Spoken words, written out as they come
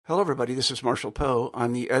Hello, everybody. This is Marshall Poe.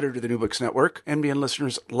 I'm the editor of the New Books Network. NBN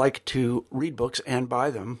listeners like to read books and buy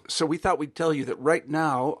them. So we thought we'd tell you that right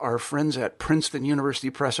now, our friends at Princeton University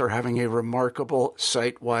Press are having a remarkable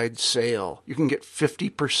site-wide sale. You can get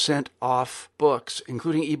 50% off books,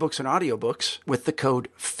 including ebooks and audiobooks, with the code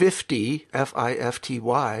 50,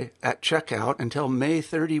 F-I-F-T-Y, at checkout until May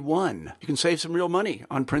 31. You can save some real money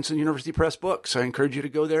on Princeton University Press books. I encourage you to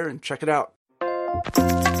go there and check it out.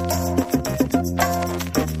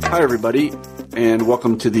 Hi, everybody, and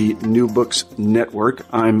welcome to the New Books Network.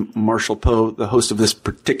 I'm Marshall Poe, the host of this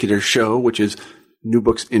particular show, which is New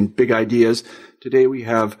Books in Big Ideas. Today we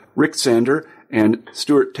have Rick Sander and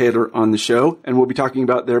Stuart Taylor on the show, and we'll be talking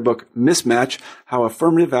about their book, Mismatch, How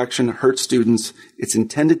Affirmative Action Hurts Students, It's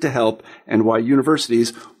Intended to Help, and Why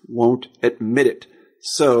Universities Won't Admit It.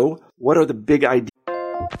 So, what are the big ideas?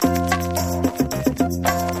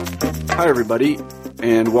 Hi, everybody,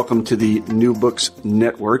 and welcome to the New Books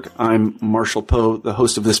Network. I'm Marshall Poe, the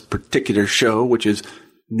host of this particular show, which is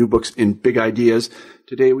New Books in Big Ideas.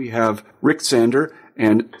 Today we have Rick Sander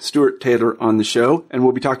and Stuart Taylor on the show, and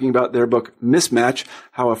we'll be talking about their book, Mismatch,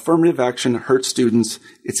 How Affirmative Action Hurts Students,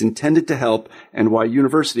 It's Intended to Help, and Why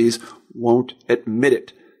Universities Won't Admit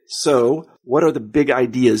It. So, what are the big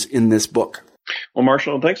ideas in this book? Well,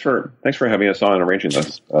 Marshall, thanks for having us on and arranging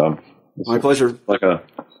this. My pleasure. Like a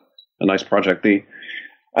nice project.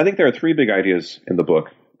 I think there are three big ideas in the book.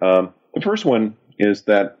 The first one is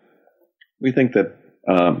that we think that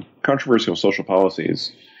controversial social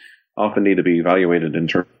policies often need to be evaluated in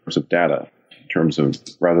terms of data,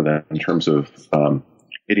 rather than in terms of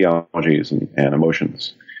ideologies and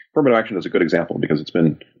emotions. Affirmative action is a good example because it's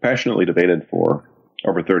been passionately debated for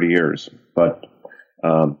over 30 years, but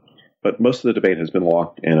most of the debate has been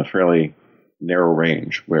locked in a fairly narrow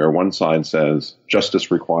range, where one side says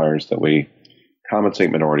justice requires that we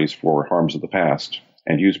compensate minorities for harms of the past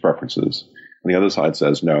and use preferences. And the other side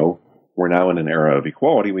says, no, we're now in an era of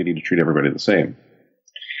equality. We need to treat everybody the same.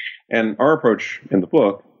 And our approach in the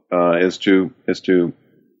book is to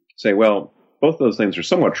say, well, both those things are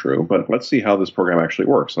somewhat true, but let's see how this program actually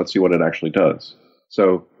works. Let's see what it actually does.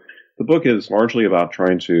 So the book is largely about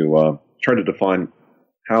trying to define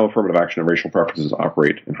how affirmative action and racial preferences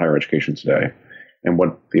operate in higher education today and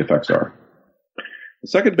what the effects are. The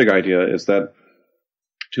second big idea is that,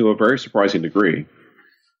 to a very surprising degree,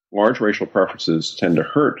 large racial preferences tend to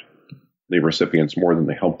hurt the recipients more than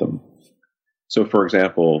they help them. So, for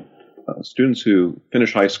example, students who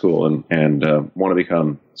finish high school and want to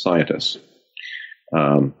become scientists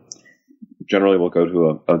generally will go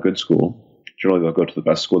to a good school. Generally, they'll go to the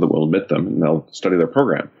best school that will admit them, and they'll study their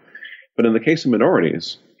program. But in the case of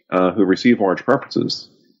minorities who receive large preferences,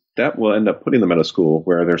 that will end up putting them at a school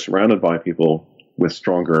where they're surrounded by people with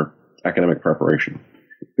stronger academic preparation.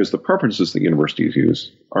 Because the preferences that universities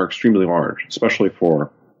use are extremely large, especially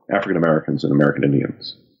for African Americans and American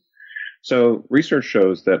Indians. So research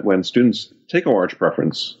shows that when students take a large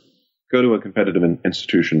preference, go to a competitive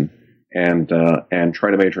institution, and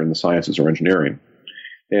try to major in the sciences or engineering,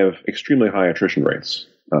 they have extremely high attrition rates.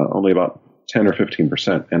 Only about 10 or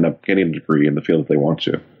 15% end up getting a degree in the field that they want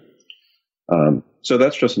to. So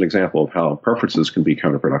that's just an example of how preferences can be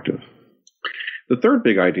counterproductive. The third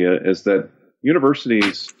big idea is that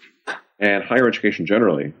universities and higher education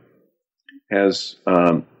generally has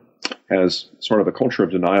sort of a culture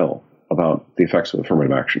of denial about the effects of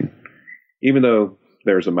affirmative action. Even though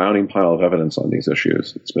there's a mounting pile of evidence on these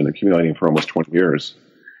issues, it's been accumulating for almost 20 years,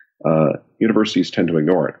 universities tend to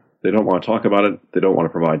ignore it. They don't want to talk about it. They don't want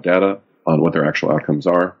to provide data on what their actual outcomes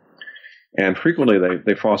are. And frequently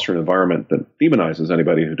they foster an environment that demonizes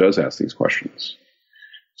anybody who does ask these questions.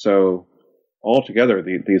 So altogether,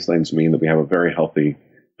 these things mean that we have a very unhealthy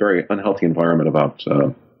environment about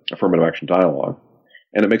affirmative action dialogue.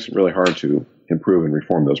 And it makes it really hard to improve and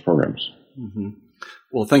reform those programs. Mm-hmm.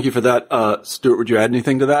 Well, thank you for that. Stuart, would you add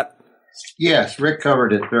anything to that? Yes, Rick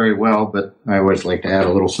covered it very well, but I always like to add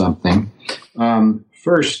a little something.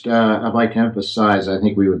 First, I'd like to emphasize, I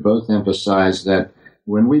think we would both emphasize that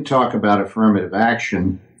when we talk about affirmative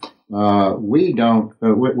action,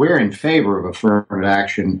 we're in favor of affirmative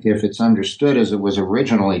action if it's understood as it was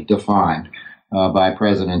originally defined by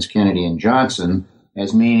Presidents Kennedy and Johnson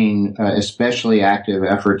as meaning especially active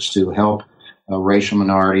efforts to help racial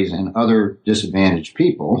minorities and other disadvantaged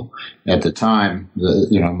people. At the time,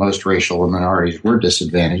 most racial minorities were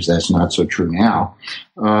disadvantaged. That's not so true now.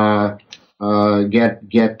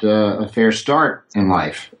 Get a fair start in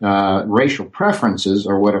life. Racial preferences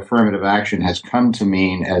are what affirmative action has come to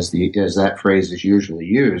mean as that phrase is usually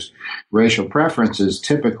used. Racial preferences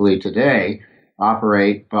typically today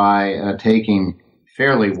operate by taking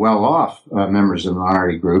fairly well-off members of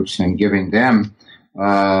minority groups and giving them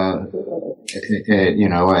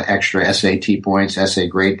extra SAT points, essay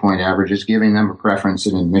grade point averages, giving them a preference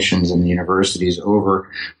in admissions in the universities over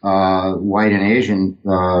white and Asian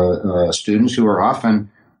students who are often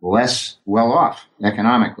less well off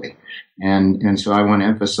economically. And so I want to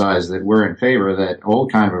emphasize that we're in favor of that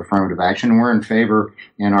old kind of affirmative action. We're in favor,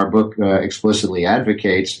 and our book explicitly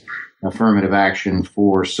advocates affirmative action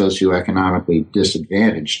for socioeconomically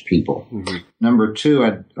disadvantaged people. Mm-hmm. Number two,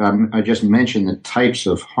 I just mentioned the types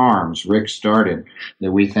of harms Rick started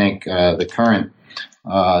that we think the current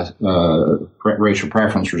racial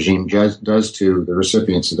preference regime does to the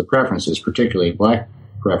recipients of the preferences, particularly black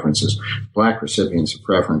recipients of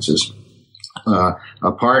preferences.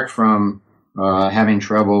 Apart from having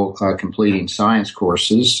trouble completing science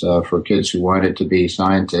courses for kids who wanted to be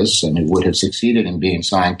scientists and who would have succeeded in being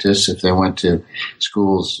scientists if they went to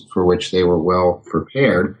schools for which they were well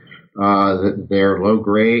prepared, their low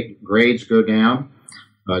grades go down,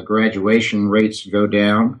 graduation rates go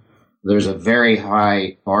down. There's a very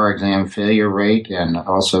high bar exam failure rate and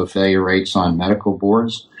also failure rates on medical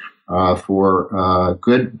boards for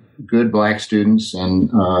good black students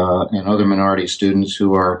and other minority students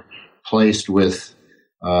who are placed with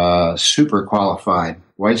super qualified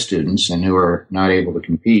white students and who are not able to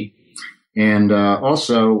compete. And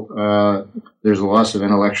also, there's a loss of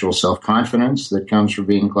intellectual self-confidence that comes from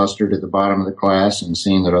being clustered at the bottom of the class and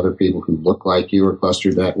seeing that other people who look like you are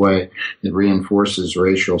clustered that way. It reinforces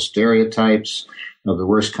racial stereotypes of the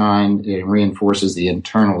worst kind. It reinforces the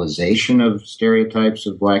internalization of stereotypes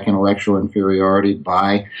of black intellectual inferiority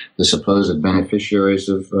by the supposed beneficiaries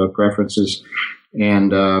of preferences.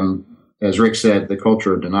 And as Rick said, the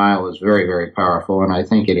culture of denial is very, very powerful, and I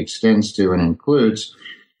think it extends to and includes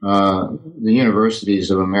the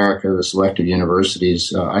universities of America, the selected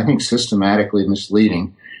universities, I think systematically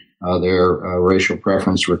misleading their racial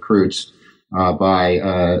preference recruits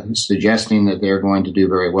by suggesting that they're going to do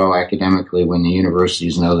very well academically when the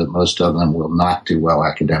universities know that most of them will not do well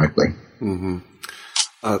academically.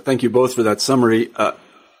 Mm-hmm. Thank you both for that summary.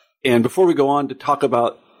 And before we go on to talk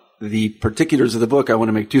about the particulars of the book, I want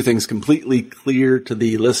to make two things completely clear to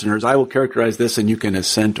the listeners. I will characterize this and you can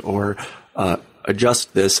assent or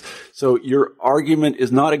adjust this. So your argument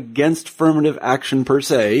is not against affirmative action per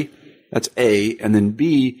se. That's A. And then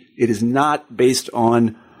B, it is not based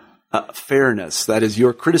on fairness. That is,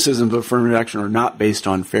 your criticisms of affirmative action are not based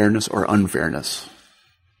on fairness or unfairness.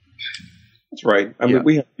 That's right. I mean,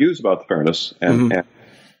 we have views about the fairness. And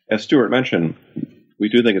as Stuart mentioned, we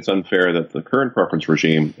do think it's unfair that the current preference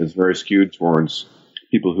regime is very skewed towards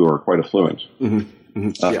people who are quite affluent. Mm-hmm.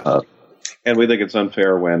 Mm-hmm. And we think it's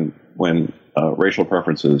unfair when racial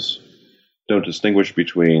preferences don't distinguish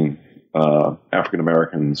between African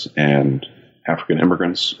Americans and African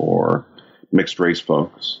immigrants or mixed race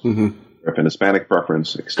folks. Mm-hmm. If an Hispanic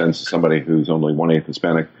preference extends to somebody who's only 1/8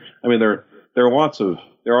 Hispanic, I mean, there are lots of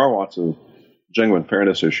genuine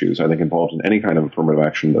fairness issues, I think, involved in any kind of affirmative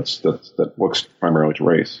action that looks primarily to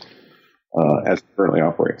race, as it currently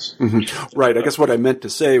operates. Mm-hmm. Right. I guess what I meant to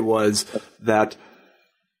say was that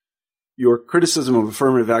your criticism of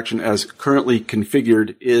affirmative action as currently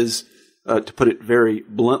configured is, to put it very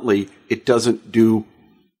bluntly, it doesn't do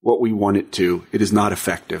what we want it to. It is not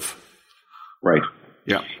effective. Right.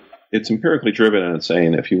 Yeah. It's empirically driven, and it's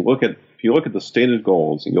saying if you look at the stated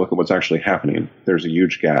goals and you look at what's actually happening, there's a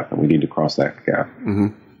huge gap, and we need to cross that gap. Mm-hmm.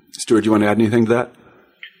 Stuart, do you want to add anything to that?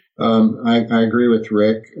 I agree with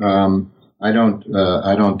Rick. I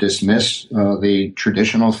don't dismiss the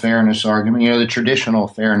traditional fairness argument. The traditional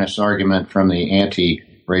fairness argument from the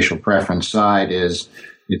anti-racial preference side is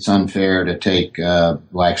it's unfair to take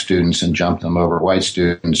black students and jump them over white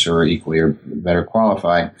students who are equally or better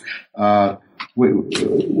qualified.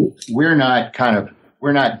 We're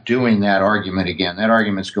not doing that argument again. That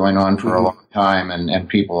argument's going on for a long time, and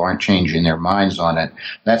people aren't changing their minds on it.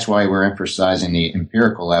 That's why we're emphasizing the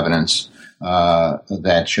empirical evidence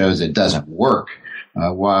that shows it doesn't work,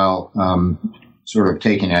 while sort of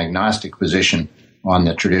taking an agnostic position on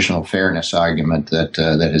the traditional fairness argument that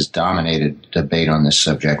has dominated debate on this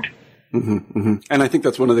subject. Mm-hmm, mm-hmm. And I think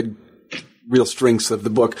that's one of the real strengths of the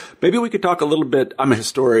book. Maybe we could talk a little bit. I'm a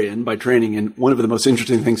historian by training, and one of the most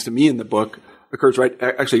interesting things to me in the book occurs at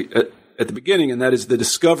the beginning, and that is the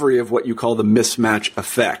discovery of what you call the mismatch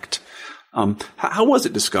effect. How was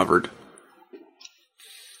it discovered?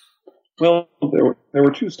 Well, there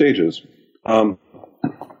were two stages. I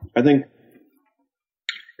think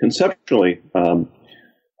conceptually,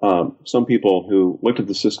 some people who looked at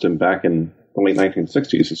the system back in the late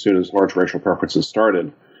 1960s, as soon as large racial preferences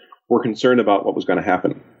started, were concerned about what was going to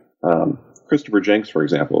happen. Christopher Jenks, for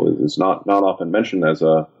example, is not often mentioned as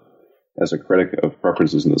a critic of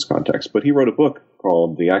preferences in this context, but he wrote a book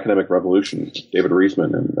called The Academic Revolution, David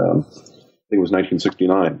Reisman, and I think it was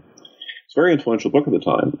 1969. It's a very influential book at the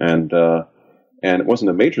time, and it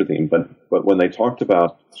wasn't a major theme, but when they talked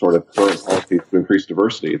about sort of current policies to increase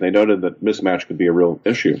diversity, they noted that mismatch could be a real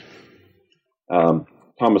issue.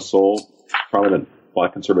 Thomas Sowell, prominent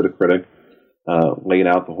Black conservative critic, laid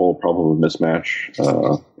out the whole problem of mismatch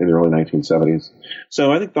in the early 1970s.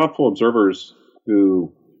 So I think thoughtful observers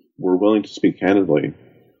who were willing to speak candidly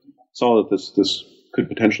saw that this could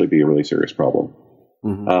potentially be a really serious problem.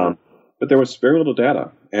 Mm-hmm. But there was very little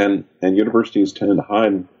data, and universities tended to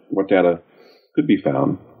hide what data could be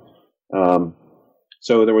found.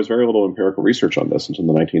 So there was very little empirical research on this until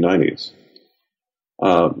the 1990s.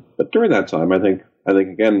 But during that time, I think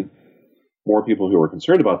again, more people who were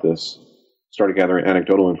concerned about this started gathering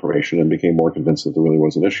anecdotal information and became more convinced that there really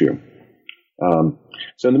was an issue.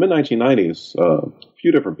 So in the mid-1990s, a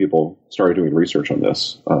few different people started doing research on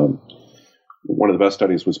this. One of the best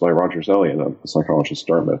studies was by Roger Zelliot, a psychologist at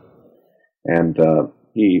Dartmouth. And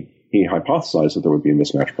he hypothesized that there would be a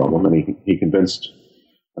mismatch problem, and he convinced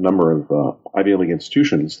a number of Ivy League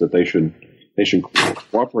institutions that they should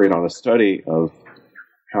cooperate on a study of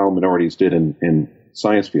how minorities did in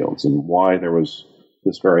science fields and why there was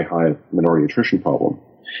this very high minority attrition problem.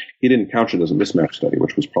 He didn't couch it as a mismatch study,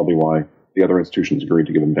 which was probably why the other institutions agreed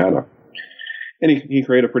to give him data. And he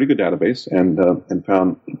created a pretty good database and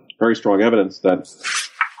found very strong evidence that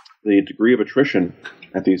the degree of attrition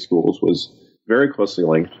at these schools was very closely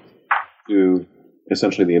linked to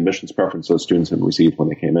essentially the admissions preferences students had received when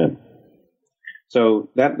they came in. So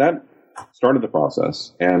that started the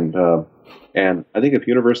process, and I think if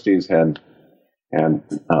universities had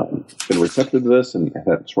been receptive to this and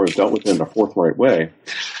had sort of dealt with it in a forthright way,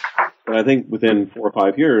 then I think within 4 or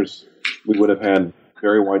 5 years we would have had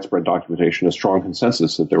very widespread documentation, a strong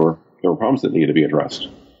consensus that there were problems that needed to be addressed.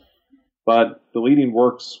 But the leading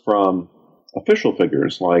works from official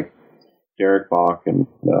figures like Derek Bach and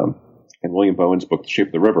William Bowen's book, The Shape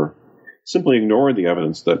of the River, simply ignored the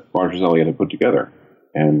evidence that Roger Zelliot had put together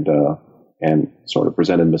and sort of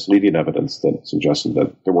presented misleading evidence that suggested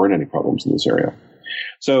that there weren't any problems in this area.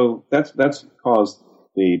 So that's caused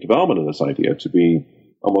the development of this idea to be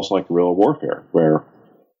almost like guerrilla warfare, where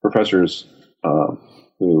professors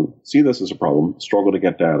who see this as a problem struggle to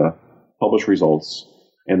get data, publish results,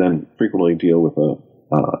 and then frequently deal with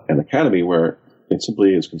an academy where it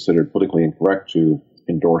simply is considered politically incorrect to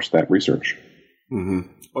endorse that research. Mm-hmm.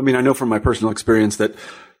 I mean, I know from my personal experience that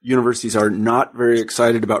universities are not very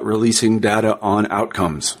excited about releasing data on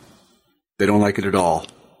outcomes. They don't like it at all.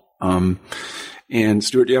 And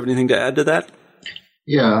Stuart, do you have anything to add to that?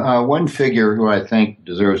 Yeah, one figure who I think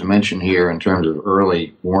deserves a mention here in terms of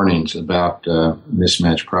early warnings about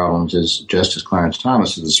mismatch problems is Justice Clarence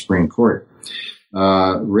Thomas of the Supreme Court.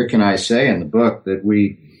 Rick and I say in the book that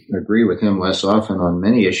we agree with him less often on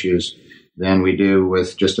many issues than we do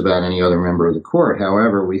with just about any other member of the court.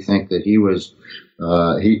 However, we think that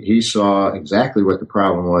he saw exactly what the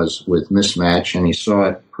problem was with mismatch, and he saw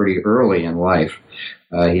it pretty early in life.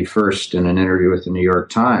 He first, in an interview with the New York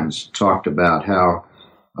Times, talked about how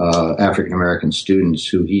African American students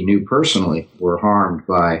who he knew personally were harmed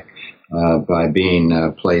by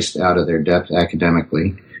being placed out of their depth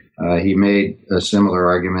academically. He made a similar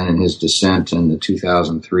argument in his dissent in the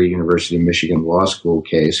 2003 University of Michigan Law School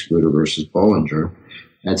case, Grutter versus Bollinger.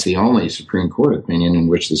 That's the only Supreme Court opinion in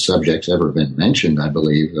which the subject's ever been mentioned, I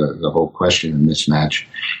believe, the whole question of mismatch.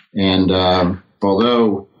 And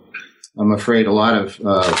although I'm afraid a lot of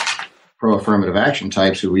pro-affirmative action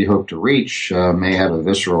types who we hope to reach may have a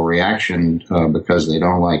visceral reaction because they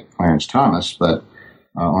don't like Clarence Thomas, but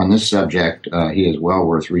on this subject, he is well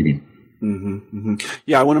worth reading. Mm-hmm, mm-hmm.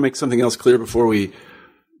 Yeah, I want to make something else clear before we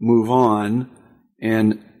move on,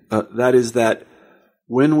 and that is that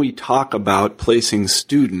when we talk about placing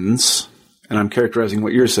students, and I'm characterizing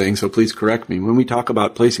what you're saying, so please correct me, when we talk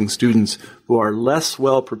about placing students who are less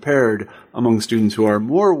well prepared among students who are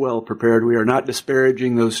more well prepared, we are not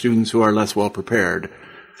disparaging those students who are less well prepared.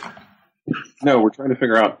 No, we're trying to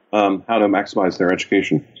figure out how to maximize their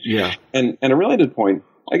education. Yeah. And a related point,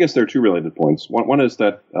 I guess there are two related points. One is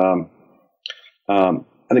that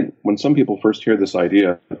I think when some people first hear this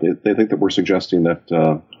idea, they think that we're suggesting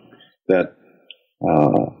that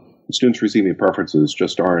students receiving preferences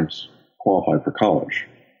just aren't qualified for college,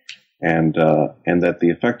 and that the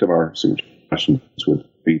effect of our suggestions would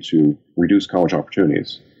be to reduce college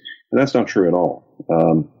opportunities. And that's not true at all.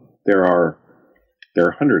 There are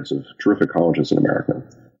hundreds of terrific colleges in America,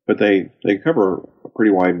 but they cover a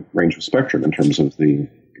pretty wide range of spectrum in terms of the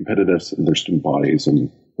competitiveness in their student bodies and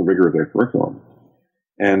the rigor of their curriculum.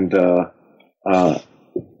 And the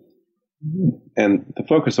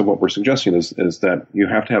focus of what we're suggesting is that you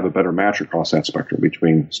have to have a better match across that spectrum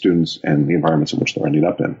between students and the environments in which they're ending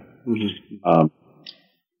up in. Mm-hmm.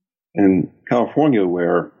 In California,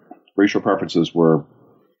 where racial preferences were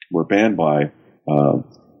banned by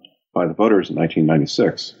the voters in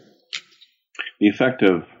 1996, the effect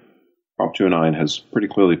of Prop 209 has pretty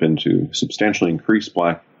clearly been to substantially increase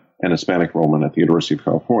Black and Hispanic enrollment at the University of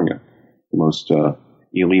California, the most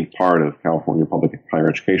elite part of California public higher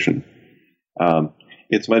education.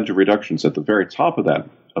 It's led to reductions at the very top of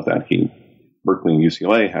that heap. Berkeley and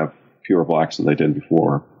UCLA have fewer Blacks than they did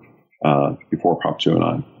before Prop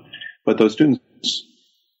 209. But those students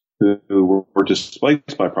who were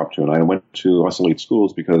displaced by Prop 209 and went to less elite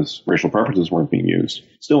schools because racial preferences weren't being used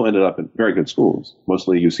still ended up in very good schools,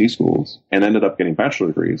 mostly UC schools, and ended up getting bachelor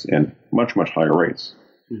degrees and much, much higher rates.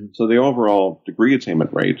 Mm-hmm. So the overall degree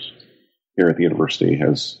attainment rate here at the university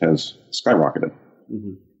has skyrocketed.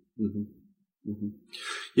 Mm-hmm. Mm-hmm. Mm-hmm.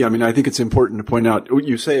 Yeah, I mean, I think it's important to point out,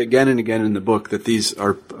 you say again and again in the book that these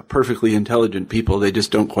are perfectly intelligent people. They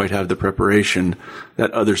just don't quite have the preparation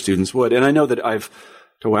that other students would. And I know that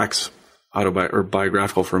to wax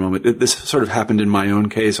biographical for a moment, this sort of happened in my own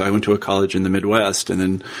case. I went to a college in the Midwest, and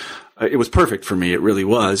then it was perfect for me. It really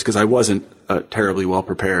was, because I wasn't terribly well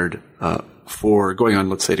prepared for going on,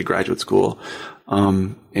 let's say, to graduate school.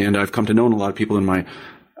 And I've come to know a lot of people in my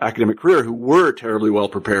academic career who were terribly well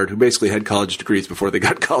prepared, who basically had college degrees before they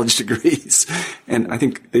got college degrees. And I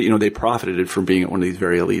think that, they profited from being at one of these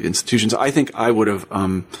very elite institutions. I think I would have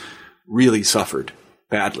really suffered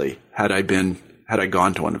badly had I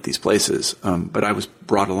gone to one of these places. But I was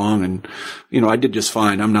brought along and, I did just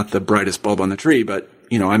fine. I'm not the brightest bulb on the tree, but,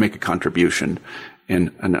 I make a contribution.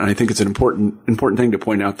 And I think it's an important thing to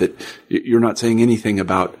point out that you're not saying anything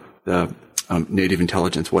about the native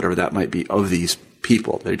intelligence, whatever that might be, of these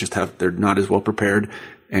people. They're not as well prepared.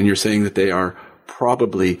 And you're saying that they are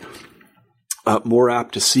probably more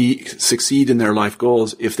apt to succeed in their life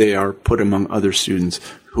goals if they are put among other students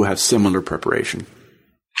who have similar preparation.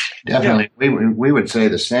 Definitely. Yeah. We would say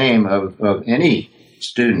the same of any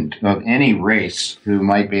student of any race who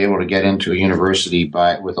might be able to get into a university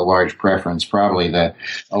with a large preference. Probably the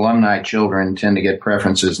alumni children tend to get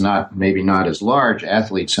preferences maybe not as large.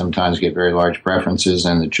 Athletes sometimes get very large preferences,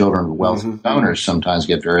 and the children of wealthy donors sometimes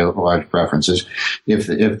get very large preferences. If,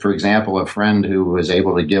 for example, a friend who was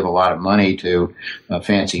able to give a lot of money to a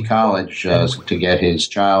fancy college to get his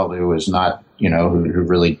child who was not,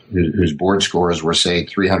 whose board scores were, say,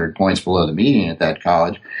 300 points below the median at that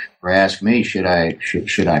college, or ask me, should I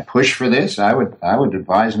push for this? I would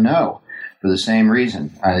advise no, for the same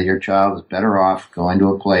reason. Your child is better off going to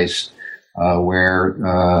a place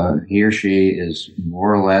where he or she is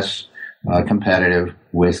more or less competitive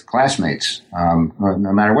with classmates,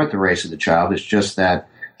 no matter what the race of the child. It's just that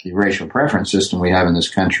the racial preference system we have in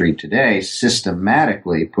this country today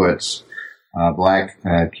systematically puts Black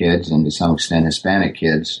kids and to some extent Hispanic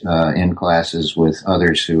kids in classes with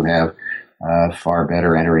others who have far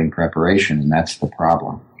better entering preparation, and that's the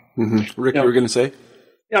problem. Mm-hmm. Rick, you were going to say?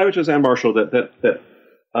 Yeah, I was just saying, Marshall, that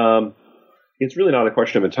it's really not a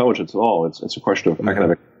question of intelligence at all. It's a question of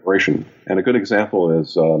academic preparation. And a good example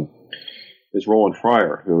is Roland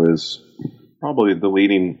Fryer, who is probably the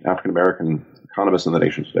leading African American economist in the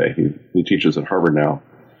nation today. He teaches at Harvard now.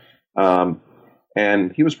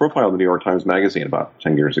 And he was profiled in the New York Times Magazine about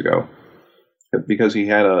 10 years ago because he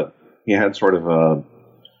had sort of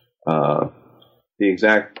the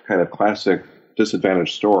exact kind of classic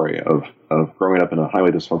disadvantaged story of growing up in a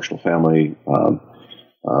highly dysfunctional family,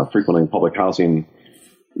 frequenting public housing,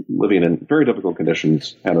 living in very difficult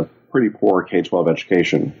conditions, had a pretty poor K-12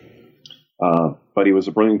 education. But he was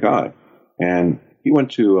a brilliant guy. And he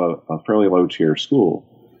went to a fairly low-tier school,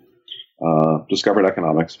 discovered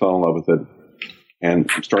economics, fell in love with it,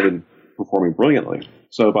 and started performing brilliantly.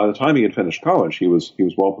 So by the time he had finished college, he was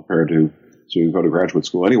well prepared to go to graduate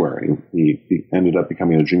school anywhere. He ended up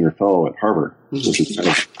becoming a junior fellow at Harvard, which is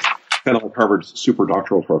kind of like Harvard's super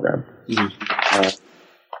doctoral program. Mm-hmm.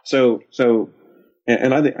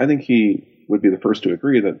 I think he would be the first to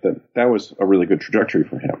agree that was a really good trajectory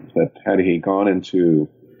for him. That had he gone into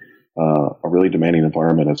a really demanding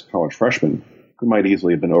environment as a college freshman, he might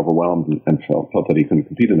easily have been overwhelmed and felt that he couldn't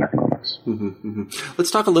compete in economics. Mm-hmm, mm-hmm. Let's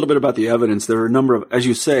talk a little bit about the evidence. There are a number of, as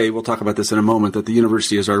you say, we'll talk about this in a moment, that the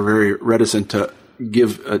universities are very reticent to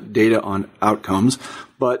give data on outcomes,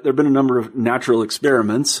 but there have been a number of natural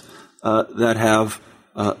experiments that have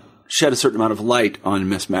shed a certain amount of light on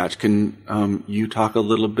mismatch. Can you talk a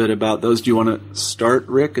little bit about those? Do you want to start,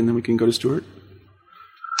 Rick, and then we can go to Stuart?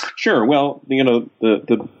 Sure. Well,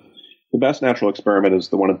 the best natural experiment is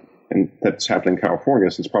the one that's happened in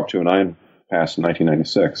California since Prop 209 passed in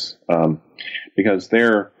 1996, because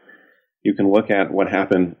there you can look at what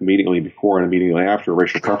happened immediately before and immediately after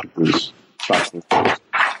racial preferences stopped.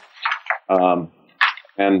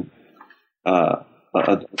 And a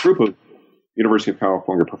group of University of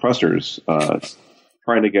California professors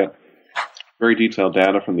trying to get very detailed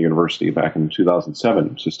data from the university back in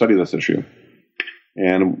 2007 to study this issue.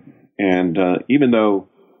 And even though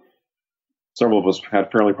several of us had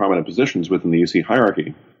fairly prominent positions within the UC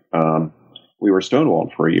hierarchy, we were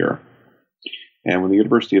stonewalled for a year. And when the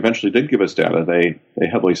university eventually did give us data, they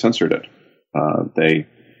heavily censored it. They,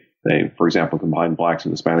 for example, combined blacks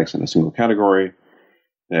and Hispanics in a single category.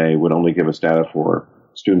 They would only give us data for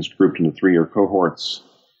students grouped into 3-year cohorts.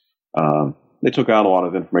 They took out a lot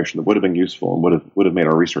of information that would have been useful and would have made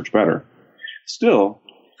our research better. Still,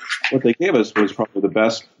 what they gave us was probably the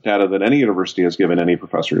best data that any university has given any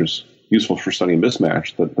professors, useful for studying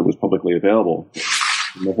mismatch, that was publicly available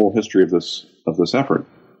in the whole history of this effort.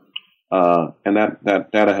 And that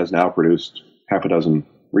data has now produced half a dozen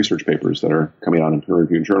research papers that are coming out in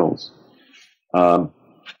peer-reviewed journals.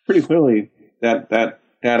 Pretty clearly, that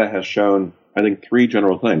data has shown, I think, 3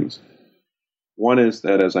 general things. One is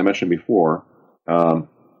that, as I mentioned before,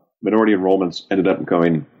 minority enrollments ended up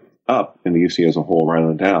going up in the UC as a whole rather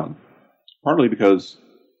than down, partly because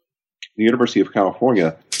the University of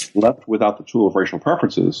California, left without the tool of racial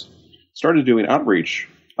preferences, started doing outreach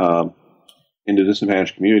into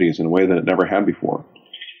disadvantaged communities in a way that it never had before.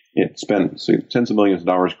 It spent tens of millions of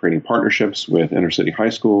dollars creating partnerships with inner-city high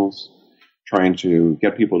schools, trying to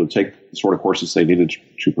get people to take the sort of courses they needed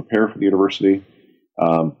to prepare for the university,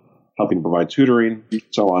 helping provide tutoring,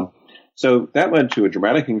 so on. So that led to a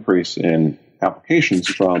dramatic increase in applications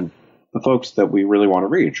from the folks that we really want to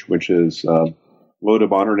reach, which is low to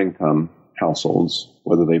moderate income households,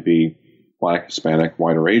 whether they be Black, Hispanic,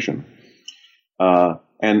 white, or Asian.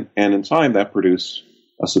 And in time, that produced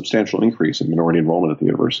a substantial increase in minority enrollment at the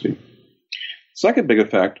university. Second big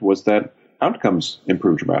effect was that outcomes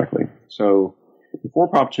improved dramatically. So before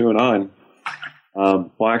Prop 209,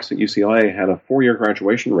 blacks at UCLA had a 4-year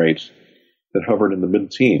graduation rate that hovered in the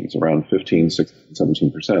mid-teens, around 15,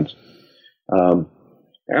 16, 17%.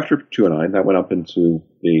 After 209, that went up into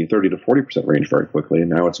the 30 to 40% range very quickly, and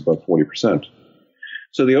now it's above 40%.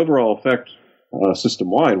 So the overall effect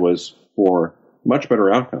system-wide was for much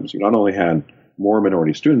better outcomes. You not only had more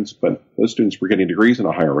minority students, but those students were getting degrees at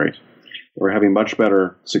a higher rate. They were having much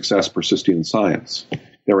better success persisting in science.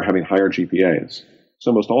 They were having higher GPAs.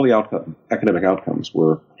 So almost all the academic outcomes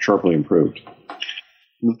were sharply improved.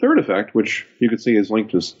 And the third effect, which you can see is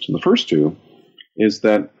linked to the first two, is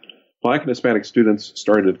that Black and Hispanic students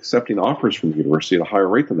started accepting offers from the university at a higher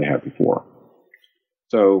rate than they had before.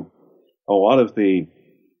 So a lot of the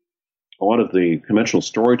conventional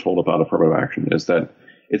story told about affirmative action is that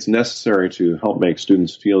it's necessary to help make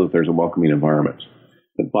students feel that there's a welcoming environment,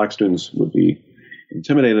 that Black students would be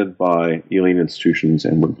intimidated by elite institutions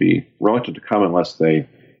and would be reluctant to come unless they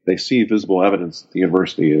see visible evidence that the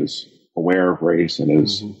university is aware of race and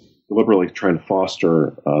is deliberately trying to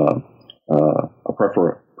foster a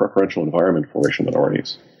preferential environment for racial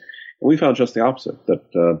minorities. And we found just the opposite,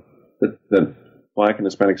 that Black and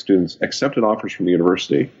Hispanic students accepted offers from the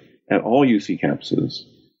university at all UC campuses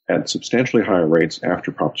at substantially higher rates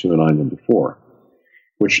after Prop 209 than before,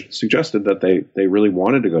 which suggested that they really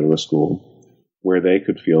wanted to go to a school where they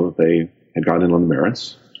could feel that they had gotten in on the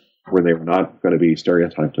merits, where they were not going to be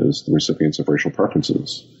stereotyped as the recipients of racial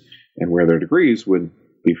preferences, and where their degrees would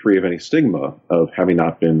be free of any stigma of having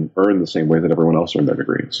not been earned the same way that everyone else earned their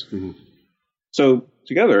degrees. Mm-hmm. So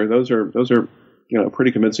together, those are a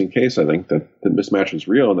pretty convincing case, I think, that mismatch is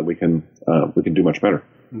real and that we can do much better.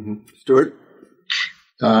 Mm-hmm. Stuart?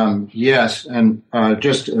 Yes, and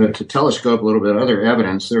just to telescope a little bit other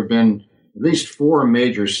evidence, there have been at least 4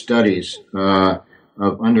 major studies of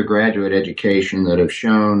undergraduate education that have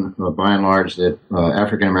shown, by and large, that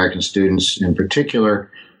African American students, in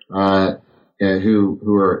particular,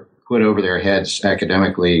 who are put over their heads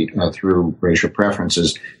academically through racial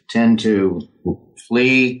preferences, tend to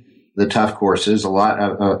flee the tough courses. A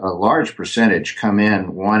large percentage come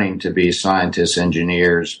in wanting to be scientists,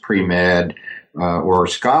 engineers, pre-med, or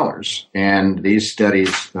scholars. And these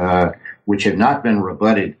studies, which have not been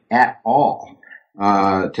rebutted at all,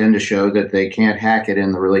 tend to show that they can't hack it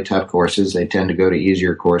in the really tough courses. They tend to go to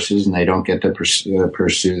easier courses, and they don't get to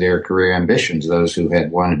pursue their career ambitions, those who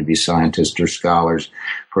had wanted to be scientists or scholars,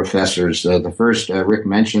 professors. The first, Rick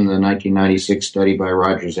mentioned the 1996 study by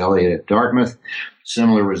Rogers Elliott at Dartmouth,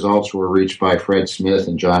 Similar results were reached by Fred Smith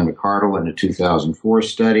and John McCardle in a 2004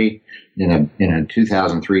 study. In a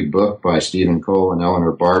 2003 book by Stephen Cole and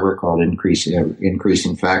Eleanor Barber called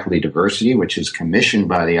Increasing Faculty Diversity, which is commissioned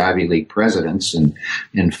by the Ivy League presidents and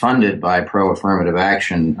funded by pro-affirmative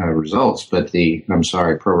action results, but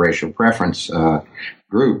pro-racial preference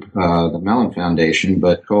group, the Mellon Foundation.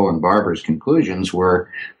 But Cole and Barber's conclusions were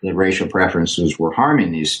that racial preferences were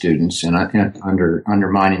harming these students and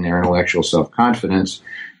undermining their intellectual self-confidence.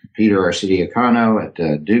 Peter Arcidiacono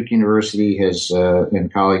at Duke University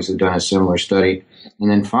and colleagues have done a similar study.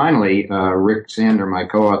 And then finally, Rick Sander, my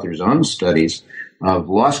co-author's own studies of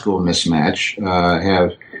law school mismatch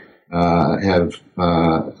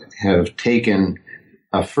have taken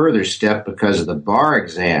a further step because of the bar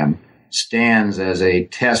exam stands as a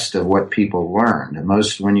test of what people learned. And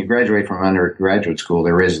when you graduate from undergraduate school,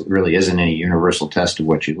 there really isn't any universal test of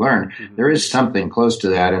what you learn. Mm-hmm. There is something close to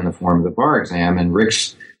that in the form of the bar exam, and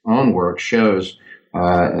Rick's own work shows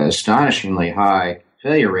astonishingly high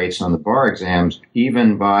failure rates on the bar exams,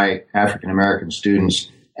 even by African American students,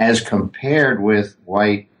 as compared with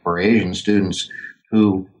white or Asian students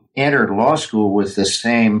who entered law school with the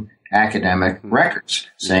same academic records,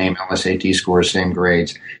 same LSAT scores, same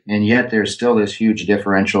grades, and yet there's still this huge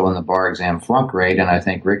differential in the bar exam flunk rate. And I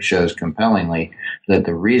think Rick shows compellingly that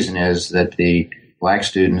the reason is that the black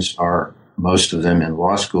students are, most of them, in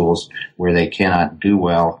law schools where they cannot do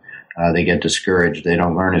well. They get discouraged. They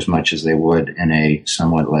don't learn as much as they would in a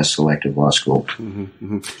somewhat less selective law school.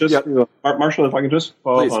 Mm-hmm. Mm-hmm. Marshall, if I can just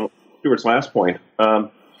follow up on Stuart's last point.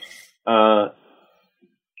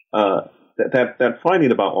 That finding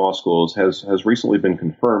about law schools has recently been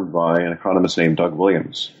confirmed by an economist named Doug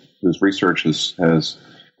Williams, whose research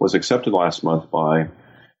was accepted last month by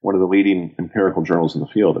one of the leading empirical journals in the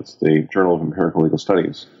field. It's the Journal of Empirical Legal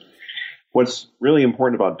Studies. What's really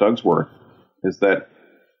important about Doug's work is that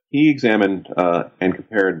he examined and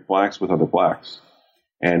compared blacks with other blacks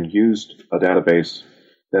and used a database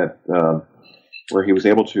that where he was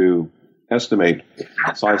able to estimate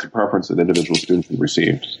the size of preference that individual students had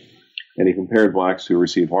received. And he compared blacks who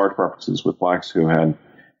received large preferences with blacks who had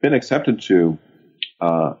been accepted to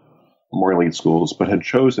more elite schools but had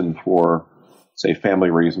chosen for, say, family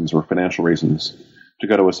reasons or financial reasons to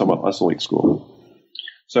go to a somewhat less elite school.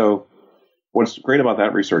 So what's great about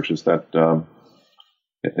that research is that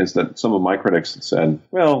some of my critics had said,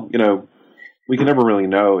 well, we can never really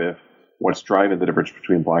know if what's driving the difference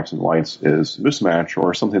between blacks and whites is mismatch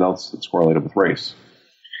or something else that's correlated with race.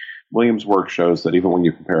 Williams' work shows that even when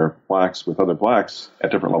you compare blacks with other blacks at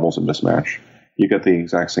different levels of mismatch, you get the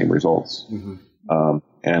exact same results. Mm-hmm.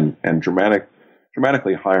 And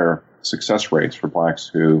dramatically higher success rates for blacks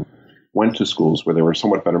who went to schools where they were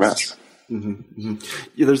somewhat better matched. Mm-hmm. Mm-hmm.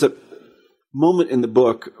 Yeah, there's a moment in the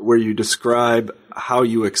book where you describe how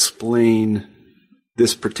you explain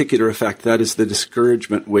this particular effect, that is the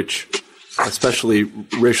discouragement which especially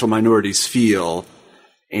racial minorities feel,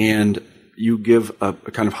 and you give a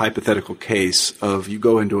kind of hypothetical case of you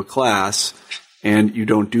go into a class and you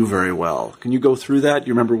don't do very well. Can you go through that? Do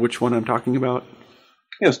you remember which one I'm talking about?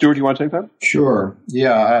 Yeah, Stuart, do you want to take that? Sure.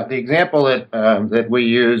 Yeah, the example that we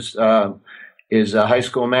use is a high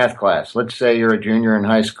school math class. Let's say you're a junior in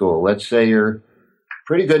high school. Let's say you're a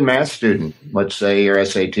pretty good math student. Let's say your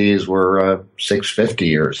SATs were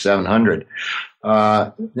 650 or 700.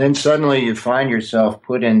 Then suddenly you find yourself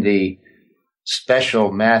put in the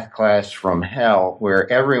special math class from hell where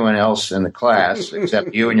everyone else in the class,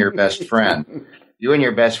 except you and your best friend,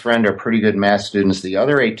 are pretty good math students. The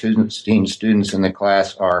other 18 students in the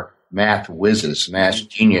class are math whizzes, math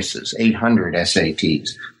geniuses, 800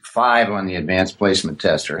 SATs. 5 on the advanced placement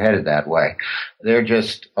test are headed that way. They're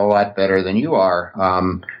just a lot better than you are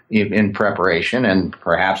in preparation and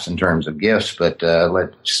perhaps in terms of gifts, but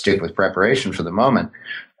let's stick with preparation for the moment.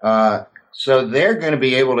 So they're going to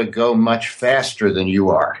be able to go much faster than you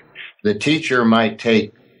are. The teacher might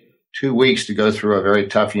take 2 weeks to go through a very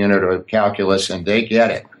tough unit of calculus, and they get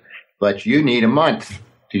it. But you need a month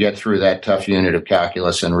to get through that tough unit of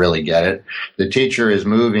calculus and really get it. The teacher is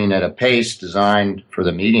moving at a pace designed for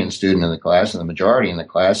the median student in the class and the majority in the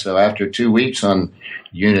class. So after 2 weeks on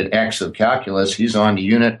unit X of calculus, he's on to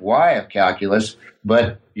unit Y of calculus,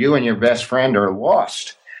 but you and your best friend are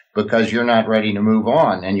lost because you're not ready to move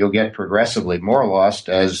on, and you'll get progressively more lost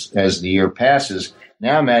as the year passes.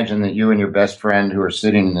 Now imagine that you and your best friend who are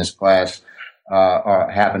sitting in this class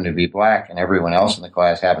happen to be black, and everyone else in the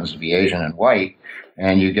class happens to be Asian and white,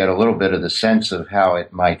 and you get a little bit of the sense of how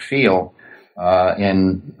it might feel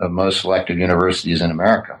in most selective universities in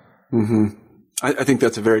America. Mm-hmm. I think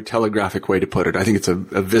that's a very telegraphic way to put it. I think it's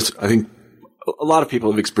I think a lot of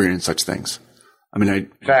people have experienced such things.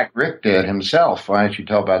 In fact, Rick did himself. Why don't you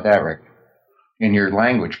tell about that, Rick? In your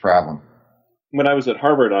language problem. When I was at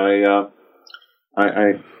Harvard, I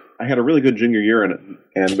had a really good junior year and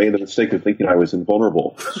made the mistake of thinking I was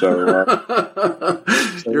invulnerable. So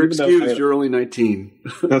you're excused. You're only 19.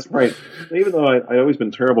 That's right. Even though I'd always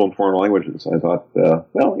been terrible in foreign languages, I thought,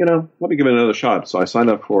 let me give it another shot. So I signed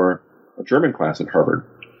up for a German class at Harvard.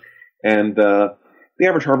 And the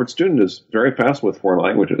average Harvard student is very fast with foreign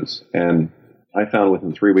languages. And I found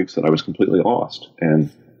within 3 weeks that I was completely lost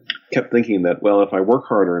and kept thinking that, well, if I work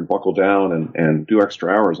harder and buckle down and do extra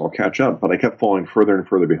hours, I'll catch up. But I kept falling further and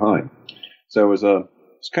further behind. So it was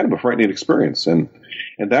kind of a frightening experience. And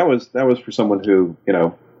that was for someone who,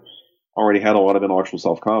 already had a lot of intellectual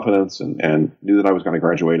self-confidence and knew that I was going to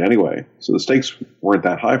graduate anyway. So the stakes weren't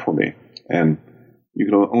that high for me. And you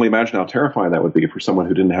can only imagine how terrifying that would be for someone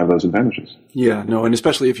who didn't have those advantages. Yeah, no, and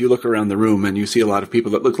especially if you look around the room and you see a lot of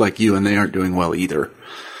people that look like you and they aren't doing well either.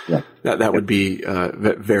 Yeah. That would be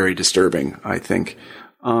very disturbing, I think.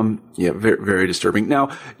 Very, very disturbing. Now,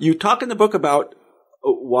 you talk in the book about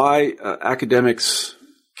why academics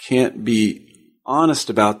can't be honest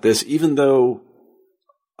about this, even though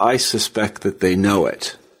I suspect that they know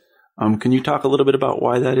it. Can you talk a little bit about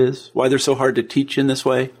why that is? Why they're so hard to teach in this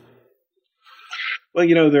way? Well,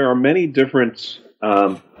 there are many different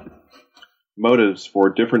motives for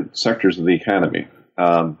different sectors of the academy.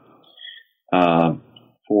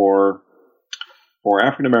 For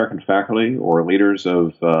African American faculty or leaders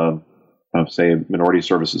of say minority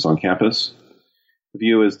services on campus, the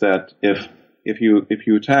view is that if you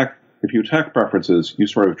attack preferences, you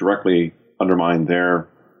sort of directly undermine their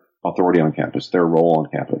authority on campus, their role on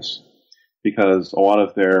campus, because a lot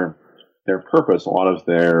of their purpose, a lot of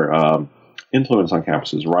their influence on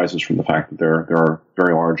campuses arises from the fact that there are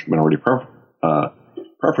very large minority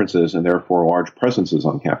preferences and therefore large presences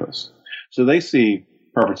on campus. So they see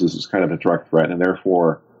preferences as kind of a direct threat and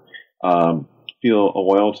therefore feel a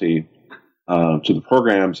loyalty to the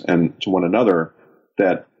programs and to one another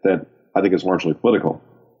that I think is largely political.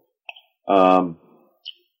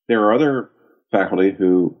 There are other faculty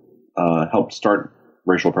who helped start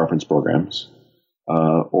racial preference programs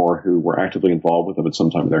or who were actively involved with them at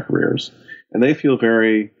some time in their careers. And they feel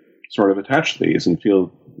very sort of attached to these and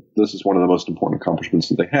feel this is one of the most important accomplishments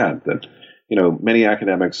that they had, that, many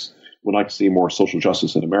academics would like to see more social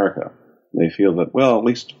justice in America. They feel that, well, at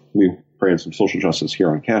least we created some social justice here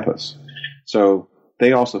on campus. So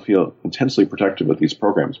they also feel intensely protective of these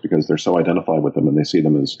programs because they're so identified with them and they see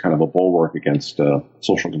them as kind of a bulwark against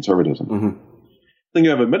social conservatism. Mm-hmm. Then you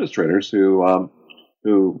have administrators who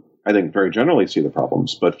I think very generally see the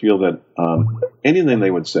problems, but feel that anything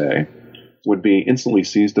they would say would be instantly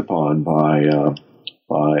seized upon by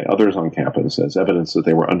others on campus as evidence that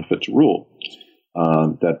they were unfit to rule.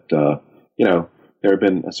 There have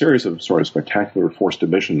been a series of sort of spectacular forced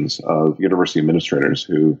emissions of university administrators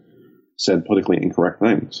who said politically incorrect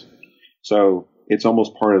things. So it's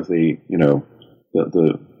almost part of the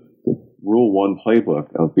Rule 1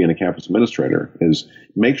 playbook of being a campus administrator is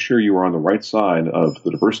make sure you are on the right side of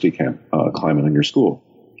the diversity climate in your school.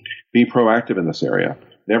 Be proactive in this area.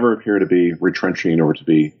 Never appear to be retrenching or to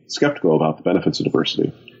be skeptical about the benefits of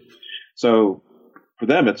diversity. So for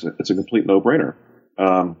them, it's a complete no-brainer.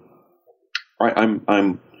 I'm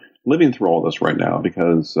living through all this right now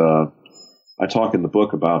because I talk in the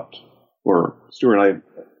book about, or Stuart and I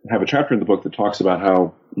have a chapter in the book that talks about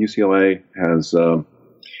how UCLA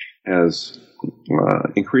has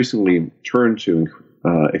increasingly turned to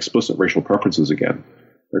explicit racial preferences again.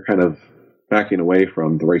 They're kind of backing away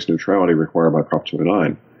from the race neutrality required by Prop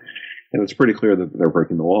 209. And it's pretty clear that they're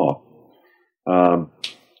breaking the law.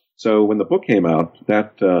 So when the book came out,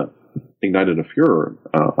 that ignited a furor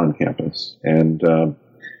on campus. And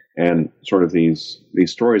sort of these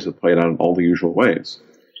stories have played out in all the usual ways.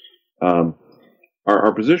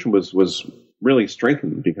 Our position was really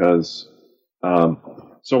strengthened because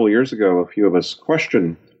several years ago, a few of us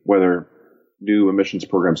questioned whether new admissions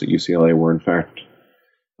programs at UCLA were in fact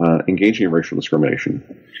engaging in racial discrimination.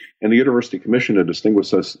 And the University commissioned a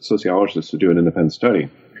distinguished sociologist to do an independent study.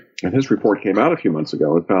 And his report came out a few months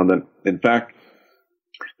ago and found that, in fact,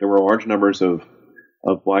 there were large numbers of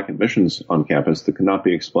black admissions on campus that could not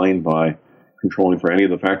be explained by controlling for any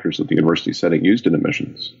of the factors that the university said it used in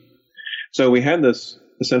admissions. So we had this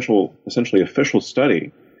essentially official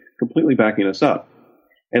study completely backing us up.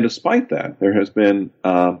 And despite that, there has been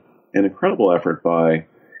an incredible effort by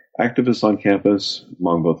activists on campus,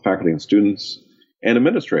 among both faculty and students, and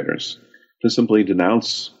administrators, to simply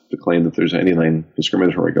denounce the claim that there's anything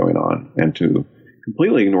discriminatory going on and to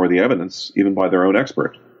completely ignore the evidence, even by their own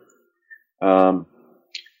expert. And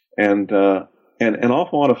and an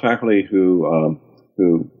awful lot of faculty who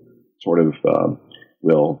sort of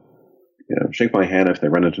will shake my hand if they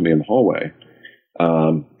run into me in the hallway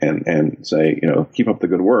and say, keep up the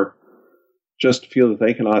good work, just feel that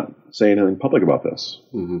they cannot say anything public about this.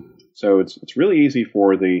 Mm-hmm. So it's really easy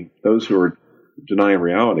for those who are denying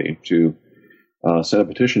reality to send a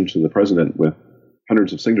petition to the president with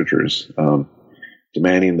hundreds of signatures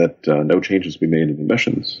demanding that no changes be made in the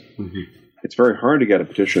missions. Mm-hmm. It's very hard to get a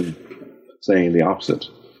petition saying the opposite.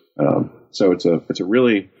 So it's a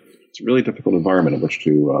really difficult environment in which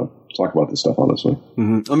to talk about this stuff, honestly.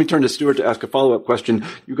 Mm-hmm. Let me turn to Stuart to ask a follow-up question.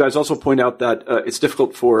 You guys also point out that it's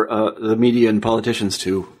difficult for the media and politicians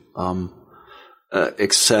to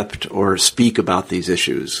accept or speak about these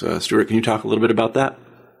issues. Stuart, can you talk a little bit about that?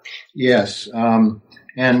 Yes.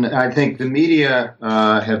 And I think the media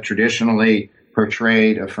have traditionally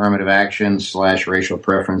portrayed affirmative action / racial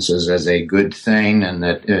preferences as a good thing, and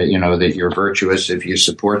that that you're virtuous if you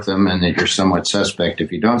support them, and that you're somewhat suspect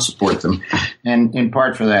if you don't support them. And in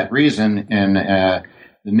part for that reason, and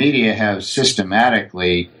the media have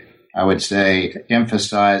systematically, I would say,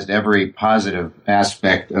 emphasized every positive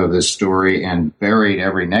aspect of this story and buried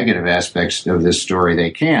every negative aspect of this story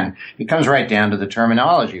they can. It comes right down to the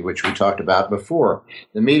terminology, which we talked about before.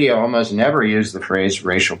 The media almost never use the phrase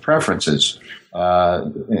racial preferences.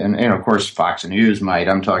 And of course, Fox News might.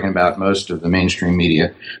 I'm talking about most of the mainstream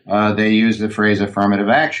media. They use the phrase affirmative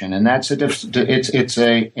action, and it's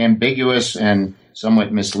a ambiguous and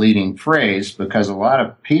somewhat misleading phrase, because a lot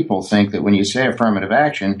of people think that when you say affirmative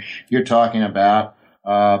action, you're talking about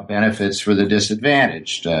benefits for the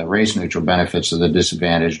disadvantaged, race-neutral benefits for the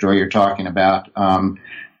disadvantaged, or you're talking about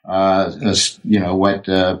what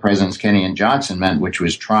Presidents Kennedy and Johnson meant, which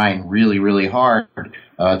was trying really, really hard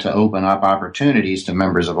to open up opportunities to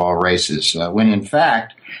members of all races. When in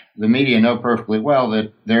fact, the media know perfectly well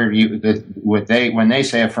that when they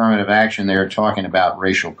say affirmative action, they're talking about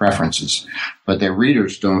racial preferences, but their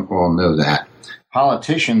readers don't all know that.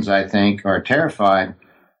 Politicians, I think, are terrified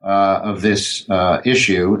of this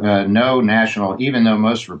issue. Even though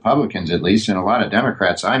most Republicans, at least, and a lot of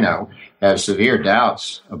Democrats I know, have severe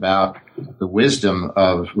doubts about the wisdom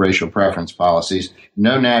of racial preference policies,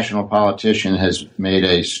 no national politician has made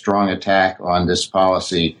a strong attack on this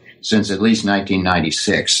policy since at least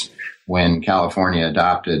 1996, when California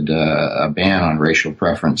adopted a ban on racial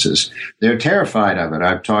preferences. They're terrified of it.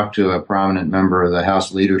 I've talked to a prominent member of the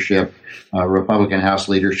House leadership, Republican House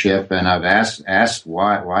leadership, and I've asked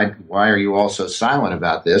why are you all so silent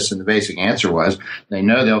about this? And the basic answer was they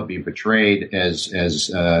know they'll be portrayed as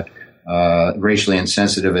racially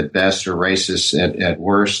insensitive at best or racist at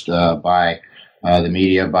worst by the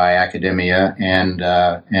media, by academia, and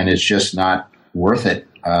it's just not worth it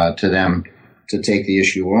to them to take the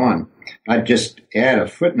issue on. I'd just add a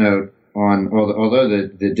footnote on, although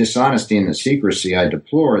the dishonesty and the secrecy I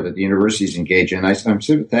deplore that the universities engage in, I'm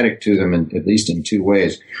sympathetic to them at least in two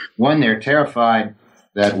ways. One, they're terrified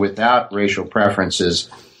that without racial preferences,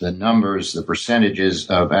 the percentages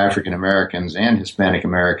of African Americans and Hispanic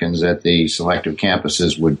Americans at the selective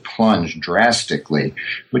campuses would plunge drastically,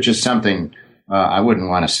 which is something I wouldn't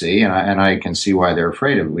want to see, and I can see why they're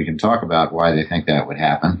afraid of it. We can talk about why they think that would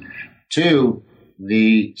happen. Two,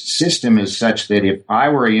 the system is such that if I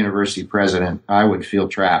were a university president, I would feel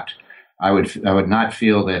trapped. I would not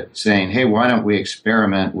feel that saying, hey, why don't we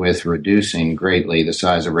experiment with reducing greatly the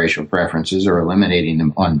size of racial preferences or eliminating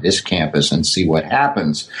them on this campus and see what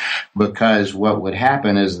happens. Because what would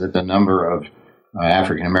happen is that the number of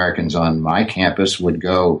African Americans on my campus would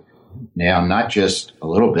go down not just a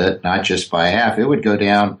little bit, not just by half, it would go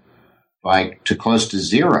down to close to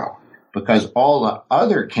zero, because all the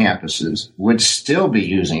other campuses would still be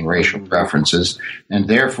using racial preferences, and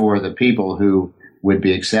therefore the people who would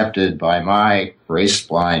be accepted by my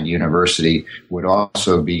race-blind university would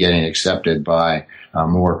also be getting accepted by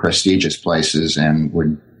more prestigious places and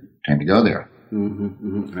would tend to go there. Mm-hmm,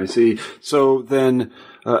 mm-hmm. I see. So then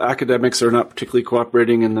academics are not particularly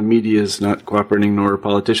cooperating, and the media is not cooperating, nor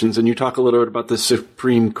politicians. And you talk a little bit about the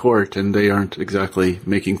Supreme Court, and they aren't exactly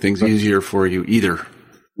making things easier for you either.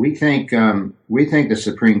 We think the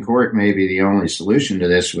Supreme Court may be the only solution to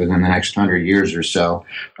this within the next 100 years or so.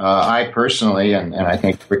 I personally, and I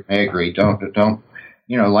think Rick may agree, don't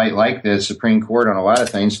like the Supreme Court on a lot of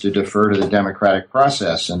things, to defer to the democratic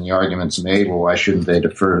process. And the argument's made, well, why shouldn't they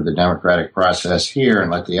defer to the democratic process here and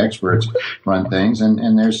let the experts run things?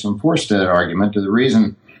 And there's some force to that argument. The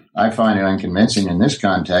reason I find it unconvincing in this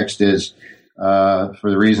context is, for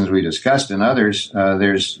the reasons we discussed and others,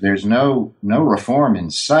 there's no reform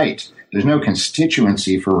in sight. There's no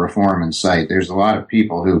constituency for reform in sight. There's a lot of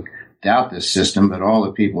people who doubt this system, but all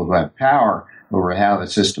the people who have power over how the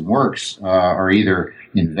system works are either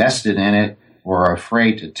invested in it or are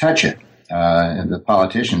afraid to touch it, and the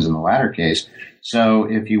politicians in the latter case. So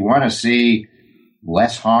if you want to see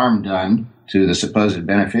less harm done to the supposed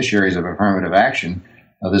beneficiaries of affirmative action,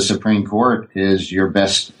 the Supreme Court is your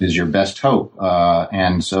best hope.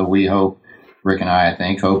 And so we hope, Rick and I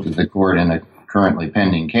think, hope that the court in a currently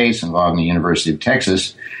pending case involving the University of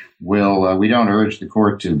Texas will, we don't urge the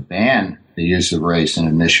court to ban the use of race in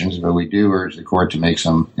admissions, but we do urge the court to make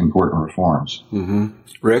some important reforms. Mm-hmm.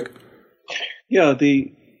 Rick? Yeah,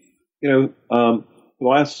 the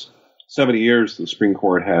last 70 years, the Supreme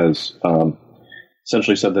Court has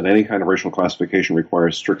essentially said that any kind of racial classification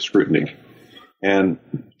requires strict scrutiny. And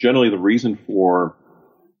generally the reason for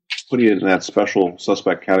putting it in that special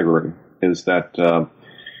suspect category is that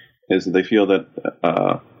they feel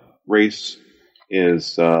that race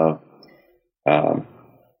is, first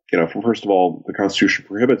of all, the Constitution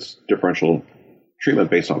prohibits differential treatment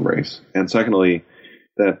based on race. And secondly,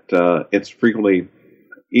 that it's frequently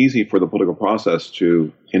easy for the political process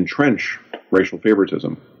to entrench racial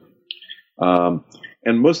favoritism.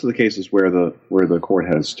 And most of the cases where the court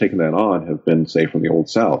has taken that on have been, say, from the Old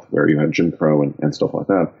South, where you had Jim Crow and stuff like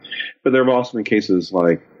that. But there have also been cases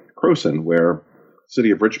like Croson, where the city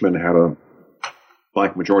of Richmond had a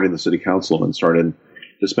black majority in the city council and started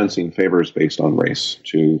dispensing favors based on race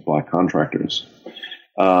to black contractors.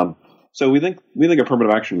 So we think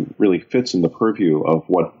affirmative action really fits in the purview of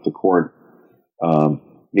what the court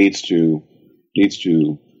needs to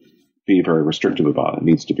be very restrictive about. It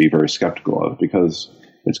needs to be very skeptical of, because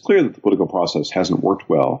it's clear that the political process hasn't worked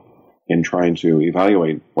well in trying to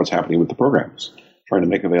evaluate what's happening with the programs, trying to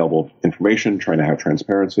make available information, trying to have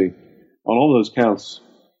transparency. On all those counts,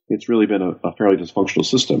 it's really been a fairly dysfunctional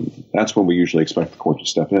system. That's when we usually expect the court to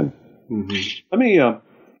step in. Mm-hmm. Let me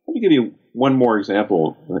give you one more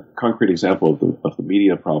example, a concrete example of the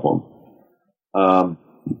media problem.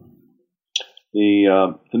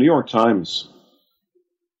 The New York Times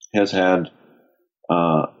has had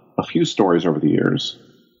a few stories over the years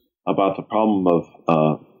about the problem of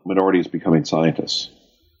minorities becoming scientists.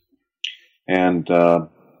 And,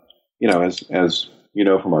 as you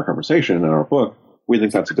know from our conversation and our book, we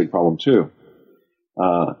think that's a big problem too.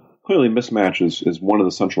 Clearly, mismatch is one of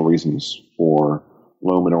the central reasons for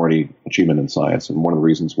low minority achievement in science, and one of the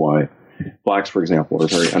reasons why blacks, for example, are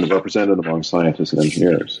very underrepresented among scientists and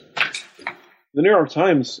engineers. The New York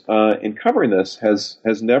Times, in covering this, has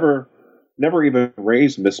never even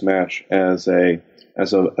raised mismatch as a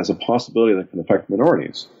possibility that can affect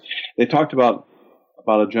minorities. They talked about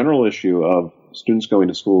a general issue of students going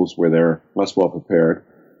to schools where they're less well prepared,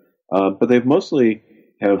 but they've mostly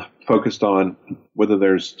have focused on whether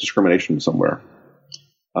there's discrimination somewhere.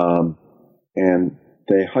 And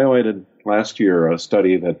they highlighted last year a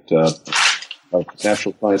study that of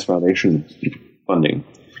National Science Foundation funding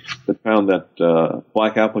that found that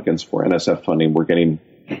black applicants for NSF funding were getting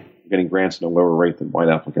grants at a lower rate than white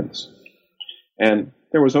applicants. And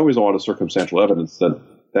there was always a lot of circumstantial evidence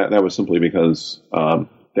that was simply because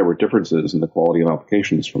there were differences in the quality of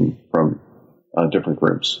applications from different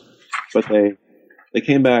groups. But they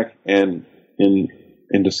came back, and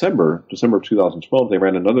in December of 2012, they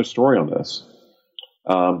ran another story on this,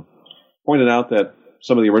 pointed out that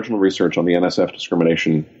some of the original research on the NSF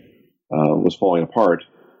discrimination was falling apart,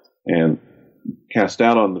 and cast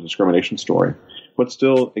doubt on the discrimination story, but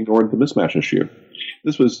still ignored the mismatch issue.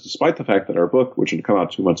 This was despite the fact that our book, which had come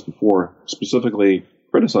out 2 months before, specifically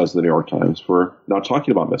criticized the New York Times for not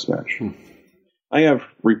talking about mismatch. I have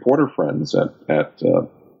reporter friends at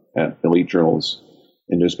elite journals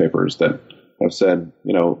and newspapers that have said,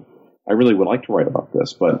 I really would like to write about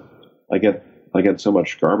this, but I get so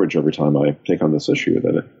much garbage every time I take on this issue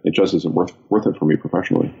that it just isn't worth it for me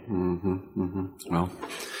professionally. Mm-hmm, mm-hmm. Well,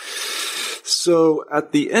 so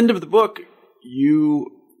at the end of the book, you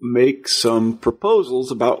make some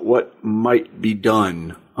proposals about what might be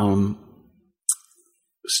done.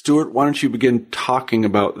 Stuart, why don't you begin talking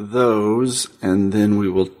about those, and then we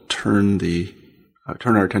will turn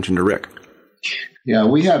our attention to Rick. Yeah,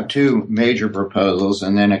 we have two major proposals,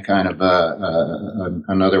 and then a kind of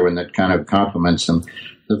another one that kind of complements them.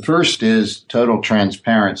 The first is total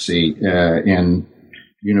transparency in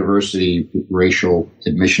university racial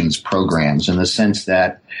admissions programs, in the sense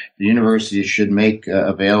that the universities should make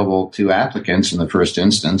available to applicants in the first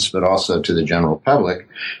instance, but also to the general public,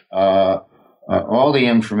 all the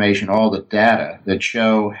information, all the data that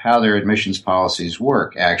show how their admissions policies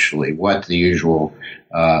work, actually, what the usual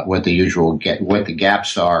what the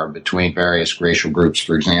gaps are between various racial groups,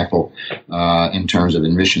 for example, in terms of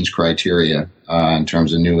admissions criteria, in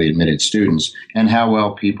terms of newly admitted students, and how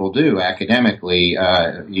well people do academically,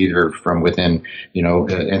 either from within,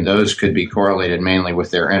 and those could be correlated mainly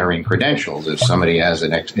with their entering credentials. If somebody has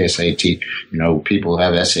an SAT, people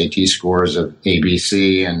have SAT scores of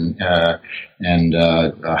ABC and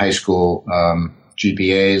high school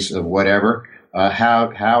GPAs of whatever.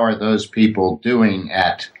 How are those people doing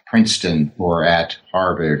at Princeton or at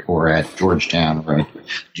Harvard or at Georgetown or at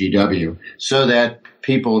GW, so that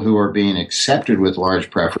people who are being accepted with large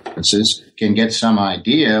preferences can get some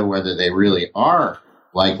idea whether they really are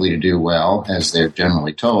likely to do well, as they're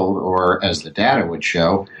generally told, or as the data would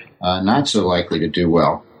show, not so likely to do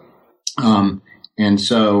well. And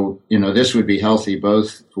so, this would be healthy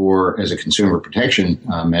both as a consumer protection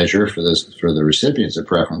measure for the recipients of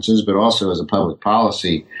preferences, but also as a public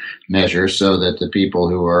policy measure, so that the people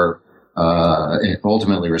who are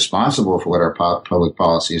ultimately responsible for what our public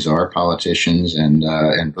policies are, politicians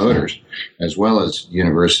and voters, as well as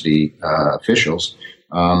university officials,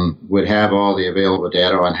 would have all the available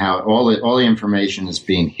data on how all the information that's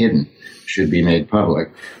being hidden should be made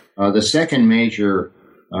public. The second major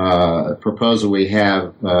proposal we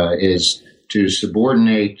have is to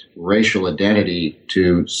subordinate racial identity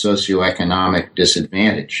to socioeconomic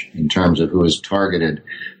disadvantage in terms of who is targeted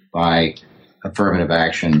by affirmative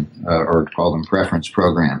action or call them preference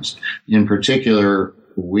programs. In particular,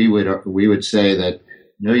 we would say that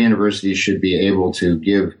no university should be able to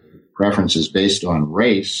give preferences based on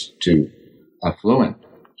race to affluent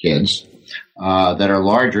kids that are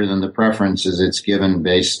larger than the preferences it's giving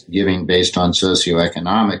based on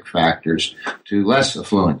socioeconomic factors to less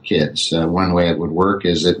affluent kids. One way it would work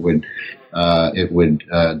is it would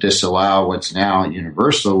disallow what's now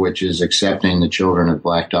universal, which is accepting the children of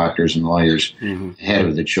black doctors and lawyers ahead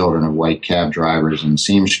of the children of white cab drivers and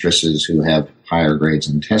seamstresses who have higher grades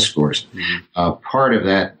and test scores. Part of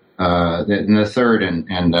that, and the third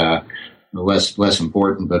and less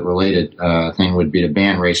important but related thing would be to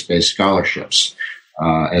ban race-based scholarships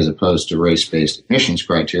as opposed to race-based admissions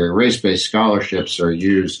criteria. Race-based scholarships are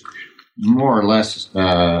used more or less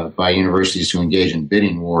by universities who engage in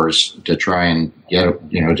bidding wars to try and get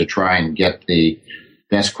the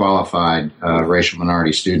best qualified racial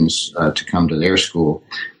minority students to come to their school,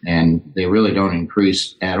 and they really don't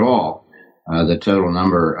increase at all the total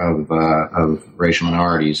number of racial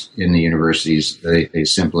minorities in the universities. They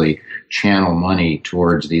simply channel money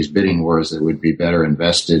towards these bidding wars that would be better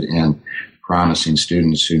invested in promising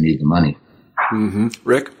students who need the money.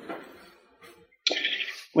 Rick?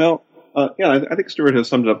 Well, I think Stuart has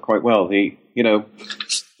summed it up quite well. The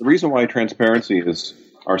reason why transparency is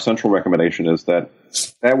our central recommendation is that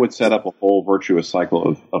would set up a whole virtuous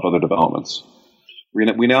cycle of other developments.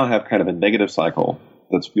 We now have kind of a negative cycle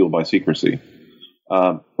that's fueled by secrecy.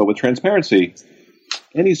 But with transparency,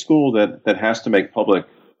 any school that has to make public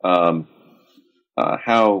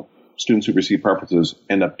how students who receive preferences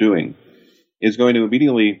end up doing is going to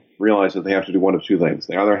immediately realize that they have to do one of two things.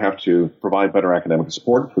 They either have to provide better academic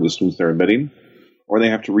support for the students they're admitting, or they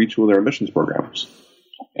have to retool their admissions programs.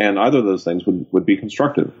 And either of those things would be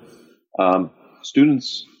constructive.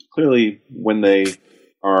 Students, clearly, when they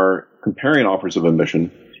are comparing offers of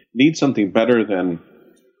admission, need something better than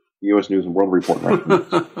the U.S. News and World Report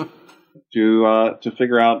rankings to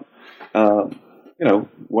figure out,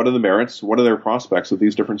 what are the merits, what are their prospects of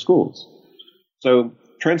these different schools. So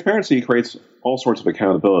transparency creates all sorts of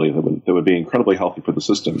accountability that would be incredibly healthy for the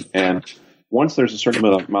system. And once there's a certain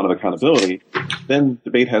amount of accountability, then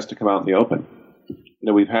debate has to come out in the open.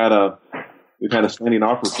 We've had a standing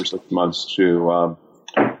offer for 6 months to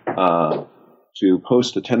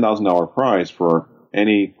post a $10,000 prize for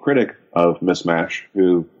any critic of Mismatch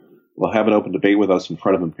who will have an open debate with us in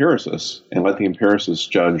front of empiricists and let the empiricists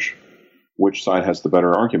judge which side has the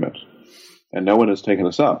better argument. And no one has taken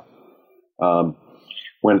us up.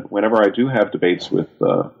 Whenever I do have debates with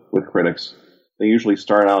critics, they usually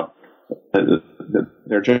start out,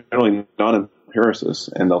 they're generally non-empiricists,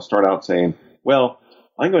 and they'll start out saying, well,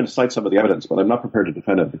 I'm going to cite some of the evidence, but I'm not prepared to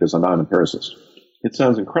defend it because I'm not an empiricist. It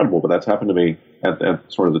sounds incredible, but that's happened to me at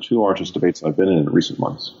sort of the two largest debates I've been in recent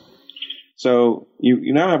months. So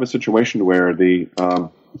you now have a situation where the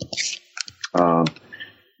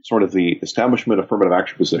sort of the establishment affirmative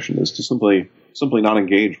action position is to simply not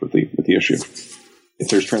engage with the issue. If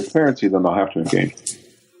there's transparency, then they'll have to engage.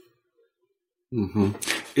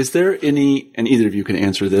 Is there any, and either of you can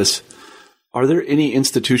answer this, are there any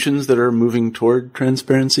institutions that are moving toward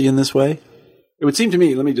transparency in this way? It would seem to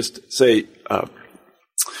me, let me just say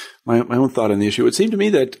my own thought on the issue. It would seem to me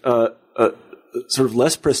that sort of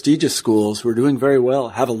less prestigious schools who are doing very well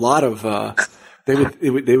have a lot of,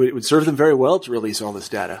 it would serve them very well to release all this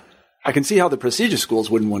data. I can see how the prestigious schools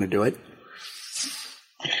wouldn't want to do it.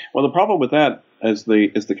 Well, the problem with that is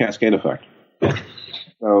the cascade effect.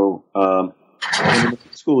 So when the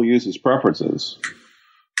school uses preferences,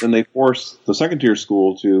 then they force the second-tier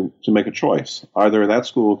school to make a choice. Either that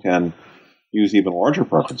school can use even larger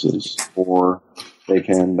preferences, or they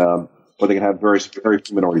can have very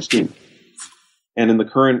few minority students. And in the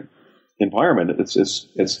current environment, it's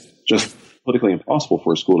just politically impossible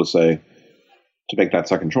for a school to make that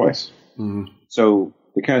second choice. Mm-hmm. So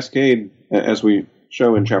the cascade, as we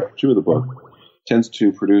show in Chapter 2 of the book, tends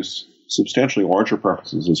to produce substantially larger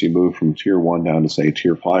preferences as you move from Tier 1 down to, say,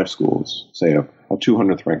 Tier 5 schools. Say a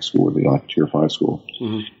 200th ranked school would be like a Tier 5 school.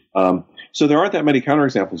 Mm-hmm. So there aren't that many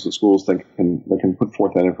counterexamples of schools that can put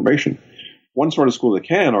forth that information. One sort of school that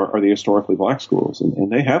can are the historically black schools,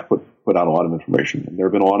 and they have put out a lot of information. And there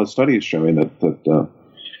have been a lot of studies showing that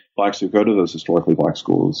blacks who go to those historically black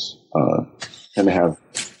schools tend to have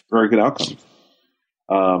very good outcomes.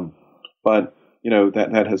 But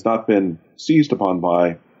that has not been seized upon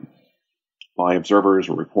by observers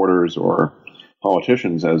or reporters or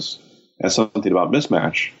politicians as something about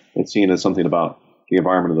mismatch. It's seen as something about the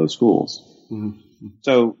environment of those schools. Mm-hmm.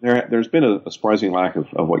 So there's been a surprising lack of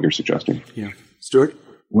what you're suggesting. Yeah. Stuart?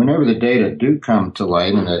 Whenever the data do come to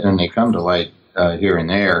light, and they come to light here and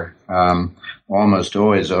there, almost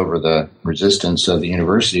always over the resistance of the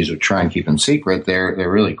universities who try and keep them secret, they're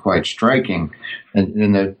really quite striking. And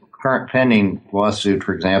in the current pending lawsuit,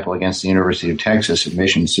 for example, against the University of Texas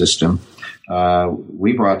admissions system,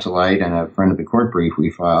 we brought to light, and a friend of the court brief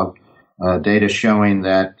we filed, data showing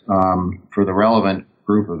that for the relevant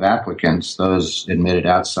group of applicants, those admitted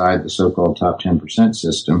outside the so-called top 10%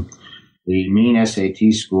 system, the mean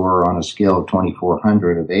SAT score on a scale of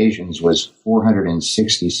 2,400 of Asians was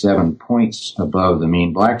 467 points above the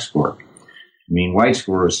mean black score. The mean white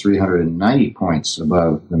score was 390 points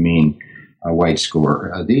above the mean white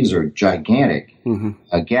score. These are gigantic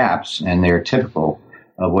gaps, and they're typical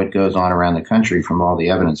of what goes on around the country from all the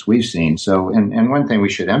evidence we've seen. So, and one thing we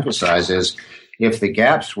should emphasize is if the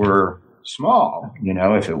gaps were small,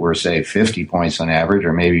 if it were, say, 50 points on average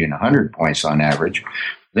or maybe even 100 points on average,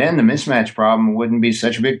 then the mismatch problem wouldn't be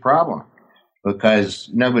such a big problem, because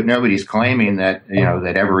nobody's claiming that,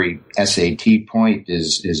 that every SAT point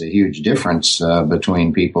is a huge difference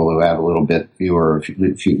between people who have a little bit fewer or a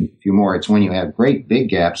few more. It's when you have great big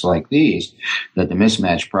gaps like these that the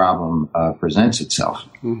mismatch problem presents itself.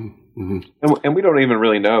 Mm-hmm. Mm-hmm. And we don't even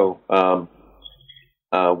really know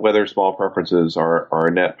whether small preferences are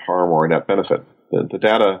a net harm or a net benefit. The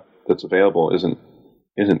data that's available isn't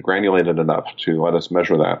granulated enough to let us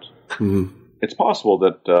measure that. Mm-hmm. It's possible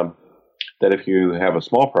that if you have a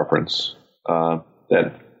small preference,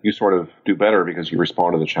 that you sort of do better because you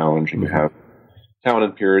respond to the challenge and you have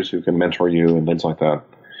talented peers who can mentor you and things like that.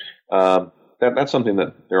 That's something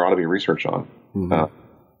that there ought to be research on. Mm-hmm.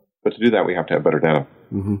 But to do that, we have to have better data.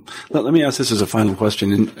 Mm-hmm. Let me ask this as a final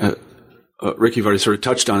question. And, Rick, you've already sort of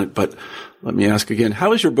touched on it, but let me ask again.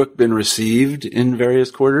 How has your book been received in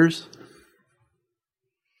various quarters?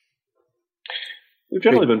 We've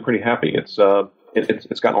generally been pretty happy. It's gotten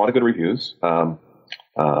a lot of good reviews. There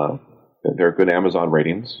are good Amazon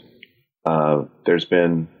ratings. There's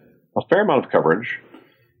been a fair amount of coverage,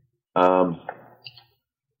 and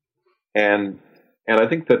I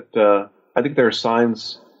think that there are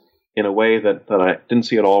signs in a way that I didn't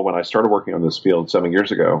see at all when I started working on this field 7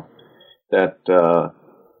 years ago, that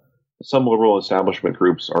some liberal establishment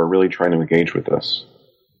groups are really trying to engage with this.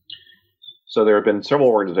 So there have been several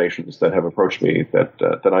organizations that have approached me that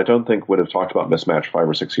I don't think would have talked about mismatch 5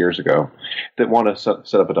 or 6 years ago that want to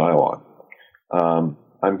set up a dialogue.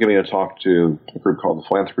 I'm giving a talk to a group called the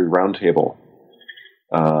Philanthropy Roundtable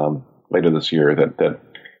later this year that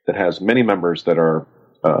has many members that are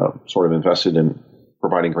sort of invested in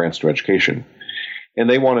providing grants to education. And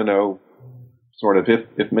they want to know sort of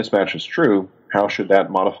if mismatch is true, how should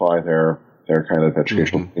that modify their kind of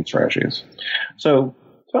educational strategies. So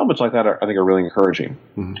elements like that I think are really encouraging.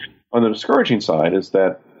 Mm-hmm. On the discouraging side is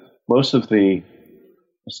that most of the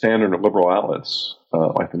standard liberal outlets,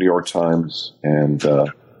 like the New York Times and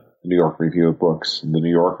the New York Review of Books and the New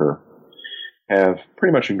Yorker, have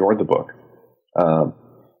pretty much ignored the book.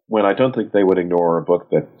 When I don't think they would ignore a book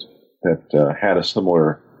that had a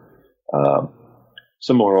similar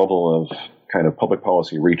level of kind of public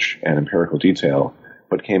policy reach and empirical detail,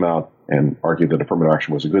 but came out and argued that affirmative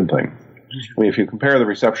action was a good thing. I mean, if you compare the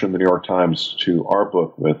reception of the New York Times to our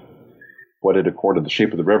book with what it accorded The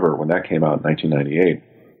Shape of the River when that came out in 1998,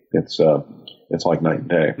 it's like night and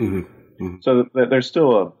day. Mm-hmm. So there's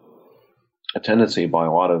still a tendency by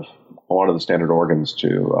a lot of the standard organs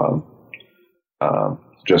to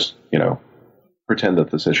just pretend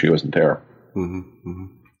that this issue isn't there.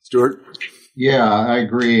 Stuart? Yeah, I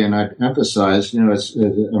agree, and I'd emphasize, I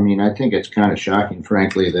think it's kind of shocking,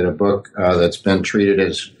 frankly, that a book that's been treated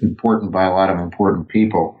as important by a lot of important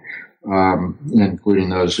people, including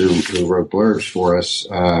those who wrote blurbs for us,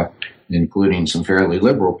 including some fairly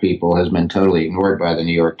liberal people, has been totally ignored by the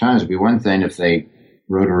New York Times. It'd be one thing if they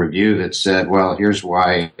wrote a review that said, well, here's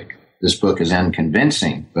why this book is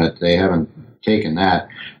unconvincing, but they haven't taken that.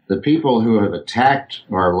 The people who have attacked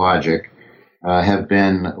our logic have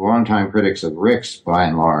been longtime critics of Rick's, by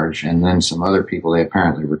and large, and then some other people they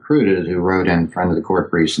apparently recruited who wrote in friend of the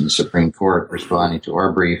court briefs in the Supreme Court responding to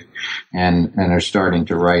our brief and are starting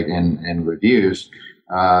to write in reviews.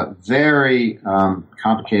 Very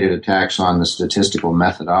complicated attacks on the statistical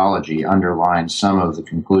methodology underline some of the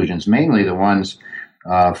conclusions, mainly the ones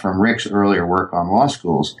from Rick's earlier work on law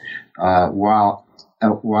schools. While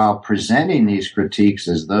presenting these critiques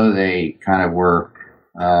as though they kind of were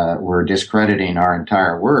discrediting our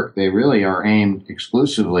entire work, they really are aimed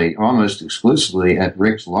almost exclusively at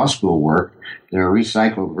Rick's law school work. They're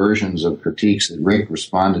recycled versions of critiques that Rick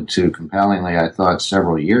responded to compellingly, I thought,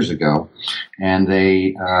 several years ago. And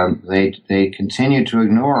they continue to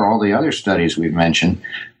ignore all the other studies we've mentioned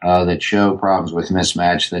that show problems with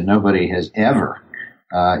mismatch that nobody has ever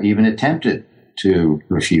even attempted to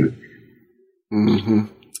refute.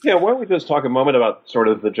 Yeah, why don't we just talk a moment about sort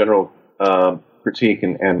of the general critique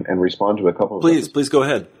and respond to a couple of Please go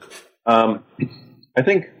ahead. I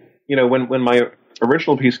think, when my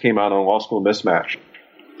original piece came out on law school mismatch,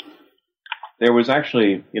 there was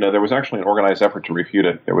actually an organized effort to refute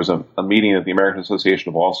it. There was a meeting at the American Association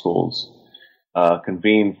of Law Schools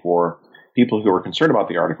convened for people who were concerned about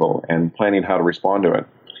the article and planning how to respond to it.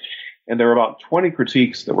 And there were about 20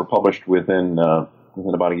 critiques that were published within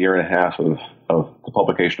about a year and a half of the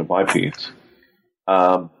publication of my piece.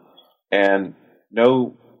 And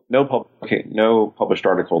no published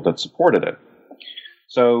article that supported it.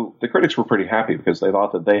 So the critics were pretty happy because they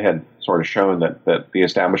thought that they had sort of shown that the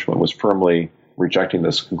establishment was firmly rejecting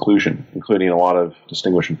this conclusion, including a lot of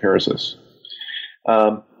distinguished empiricists.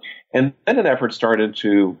 And then an effort started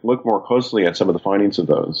to look more closely at some of the findings of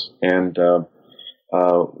those. And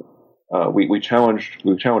we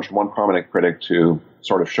challenged one prominent critic to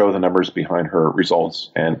sort of show the numbers behind her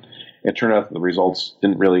results. And it turned out that the results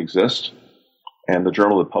didn't really exist. And the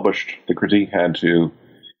journal that published the critique had to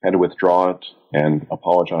withdraw it and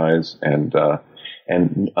apologize. And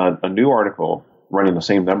a new article running the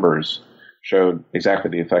same numbers showed exactly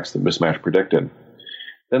the effects that mismatch predicted.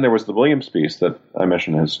 Then there was the Williams piece that I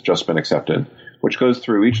mentioned has just been accepted, which goes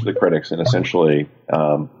through each of the critics and essentially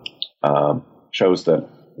shows that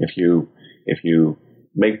if you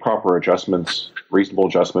make proper adjustments, reasonable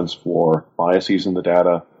adjustments for biases in the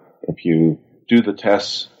data, if you do the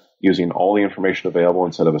tests using all the information available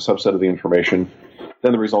instead of a subset of the information,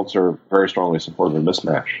 then the results are very strongly supportive of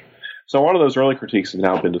mismatch. So a lot of those early critiques have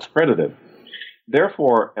now been discredited.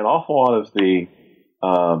 Therefore, an awful lot of the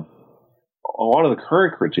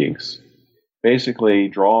current critiques basically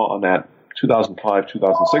draw on that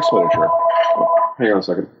 2005-2006 literature. Hang on a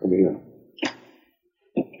second.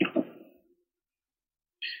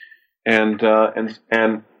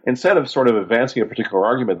 And instead of sort of advancing a particular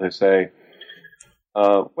argument, they say,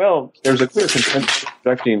 well, there's a clear consensus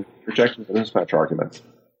rejecting the mismatch argument.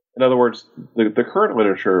 In other words, the current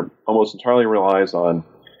literature almost entirely relies on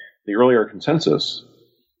the earlier consensus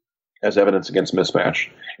as evidence against mismatch,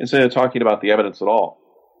 instead of talking about the evidence at all.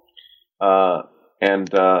 And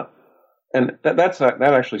that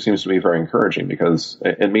actually seems to be very encouraging because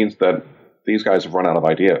it means that these guys have run out of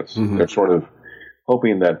ideas. Mm-hmm. They're sort of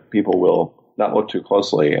hoping that people will not look too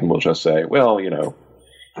closely and will just say, well,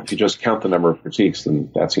 if you just count the number of critiques,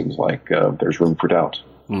 then that seems like there's room for doubt.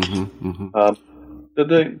 Mm-hmm,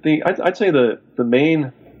 mm-hmm. I'd say the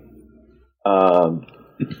main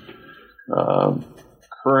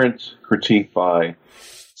current critique by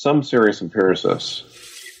some serious empiricists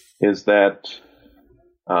is that,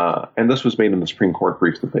 and this was made in the Supreme Court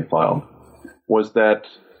brief that they filed, was that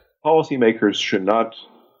policymakers should not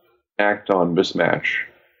act on mismatch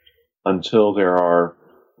until there are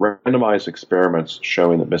randomized experiments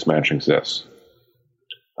showing that mismatch exists.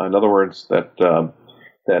 In other words, that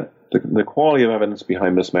the quality of evidence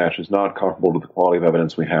behind mismatch is not comparable to the quality of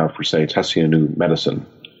evidence we have for, say, testing a new medicine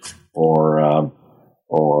or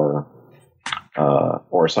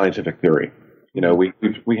scientific theory.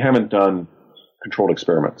 We haven't done controlled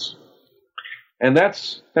experiments, and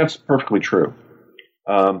that's perfectly true.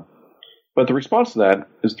 But the response to that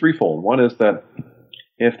is threefold. One is that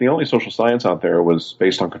if the only social science out there was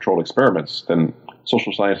based on controlled experiments, then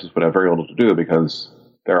social sciences would have very little to do because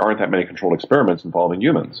there aren't that many controlled experiments involving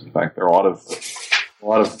humans. In fact, there are a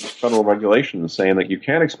lot of federal regulations saying that you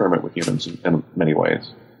can experiment with humans in many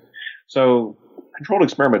ways. So controlled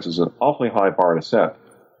experiments is an awfully high bar to set.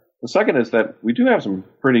 The second is that we do have some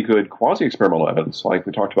pretty good quasi-experimental evidence, like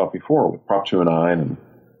we talked about before with Prop 209 and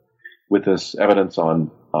with this evidence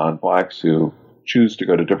on blacks who choose to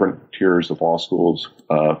go to different tiers of law schools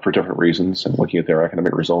for different reasons and looking at their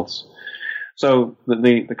academic results. So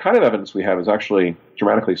the kind of evidence we have is actually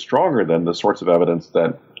dramatically stronger than the sorts of evidence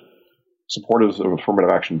that supporters of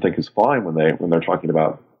affirmative action think is fine when they're talking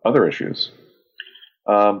about other issues.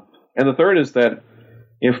 And the third is that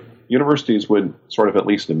if universities would sort of at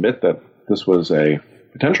least admit that this was a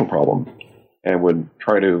potential problem and would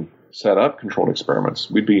try to set up controlled experiments,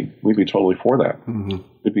 we'd be totally for that. Mm-hmm.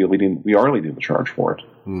 We are leading the charge for it.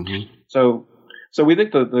 Mm-hmm. So we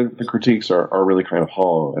think the critiques are really kind of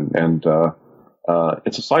hollow, and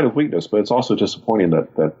it's a sign of weakness, but it's also disappointing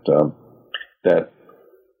that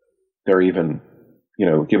they're even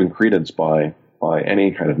given credence by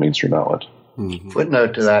any kind of mainstream outlet. Mm-hmm.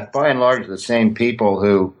 Footnote to that: by and large, the same people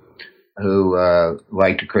who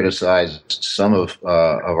like to criticize some of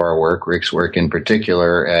our work, Rick's work in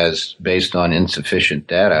particular, as based on insufficient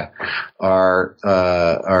data, are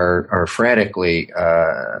frantically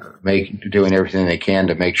doing everything they can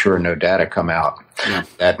to make sure no data come out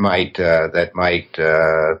that might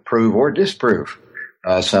prove or disprove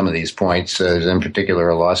some of these points. There's in particular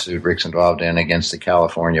a lawsuit Rick's involved in against the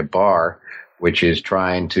California Bar, which is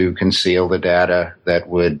trying to conceal the data that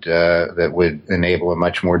would enable a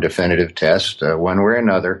much more definitive test, one way or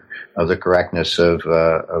another, of the correctness of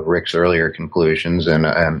Rick's earlier conclusions and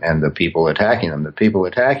the people attacking them. The people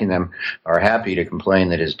attacking them are happy to complain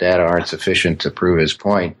that his data aren't sufficient to prove his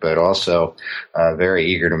point, but also very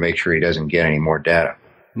eager to make sure he doesn't get any more data.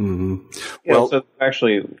 Mm-hmm. Well, so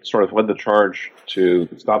actually sort of led the charge to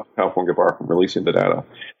stop the California Bar from releasing the data.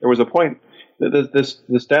 There was a point. This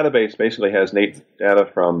database basically has data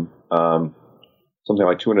from something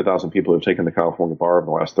like 200,000 people who have taken the California Bar over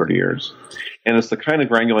the last 30 years. And it's the kind of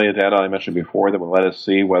granulated data I mentioned before that would let us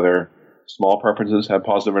see whether small preferences have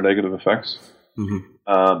positive or negative effects.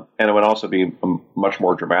 Mm-hmm. And it would also be a much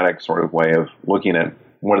more dramatic sort of way of looking at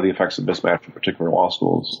what are the effects of mismatch in particular law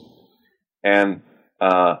schools. And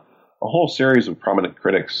a whole series of prominent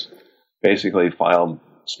critics basically filed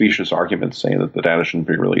specious arguments saying that the data shouldn't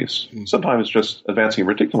be released. Mm-hmm. Sometimes just advancing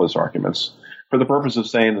ridiculous arguments for the purpose of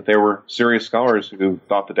saying that there were serious scholars who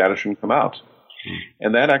thought the data shouldn't come out. Mm-hmm.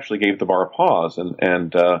 And that actually gave the bar a pause, and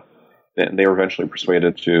they were eventually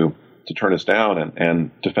persuaded to turn us down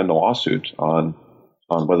and defend a lawsuit on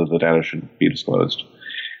whether the data should be disclosed.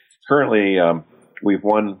 Currently, we've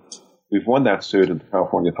won that suit at the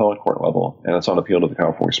California Appellate Court level, and it's on appeal to the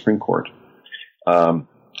California Supreme Court.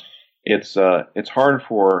 It's hard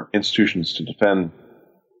for institutions to defend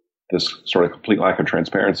this sort of complete lack of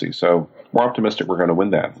transparency. So we're optimistic we're going to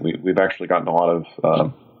win that. We've actually gotten a lot of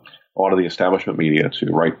the establishment media to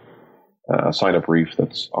write a sign-up brief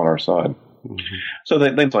that's on our side. Mm-hmm. So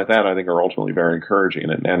things like that, I think, are ultimately very encouraging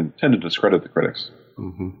and tend to discredit the critics.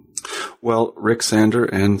 Mm-hmm. Well, Rick Sander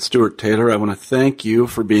and Stuart Taylor, I want to thank you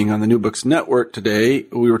for being on the New Books Network today.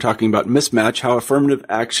 We were talking about mismatch, how affirmative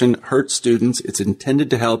action hurts students, it's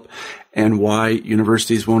intended to help, and why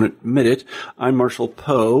universities won't admit it. I'm Marshall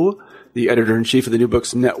Poe, the editor-in-chief of the New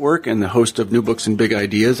Books Network and the host of New Books and Big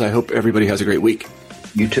Ideas. I hope everybody has a great week.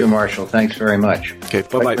 You too, Marshall. Thanks very much. Okay,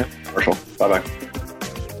 bye-bye. Thanks, Marshall. Bye-bye.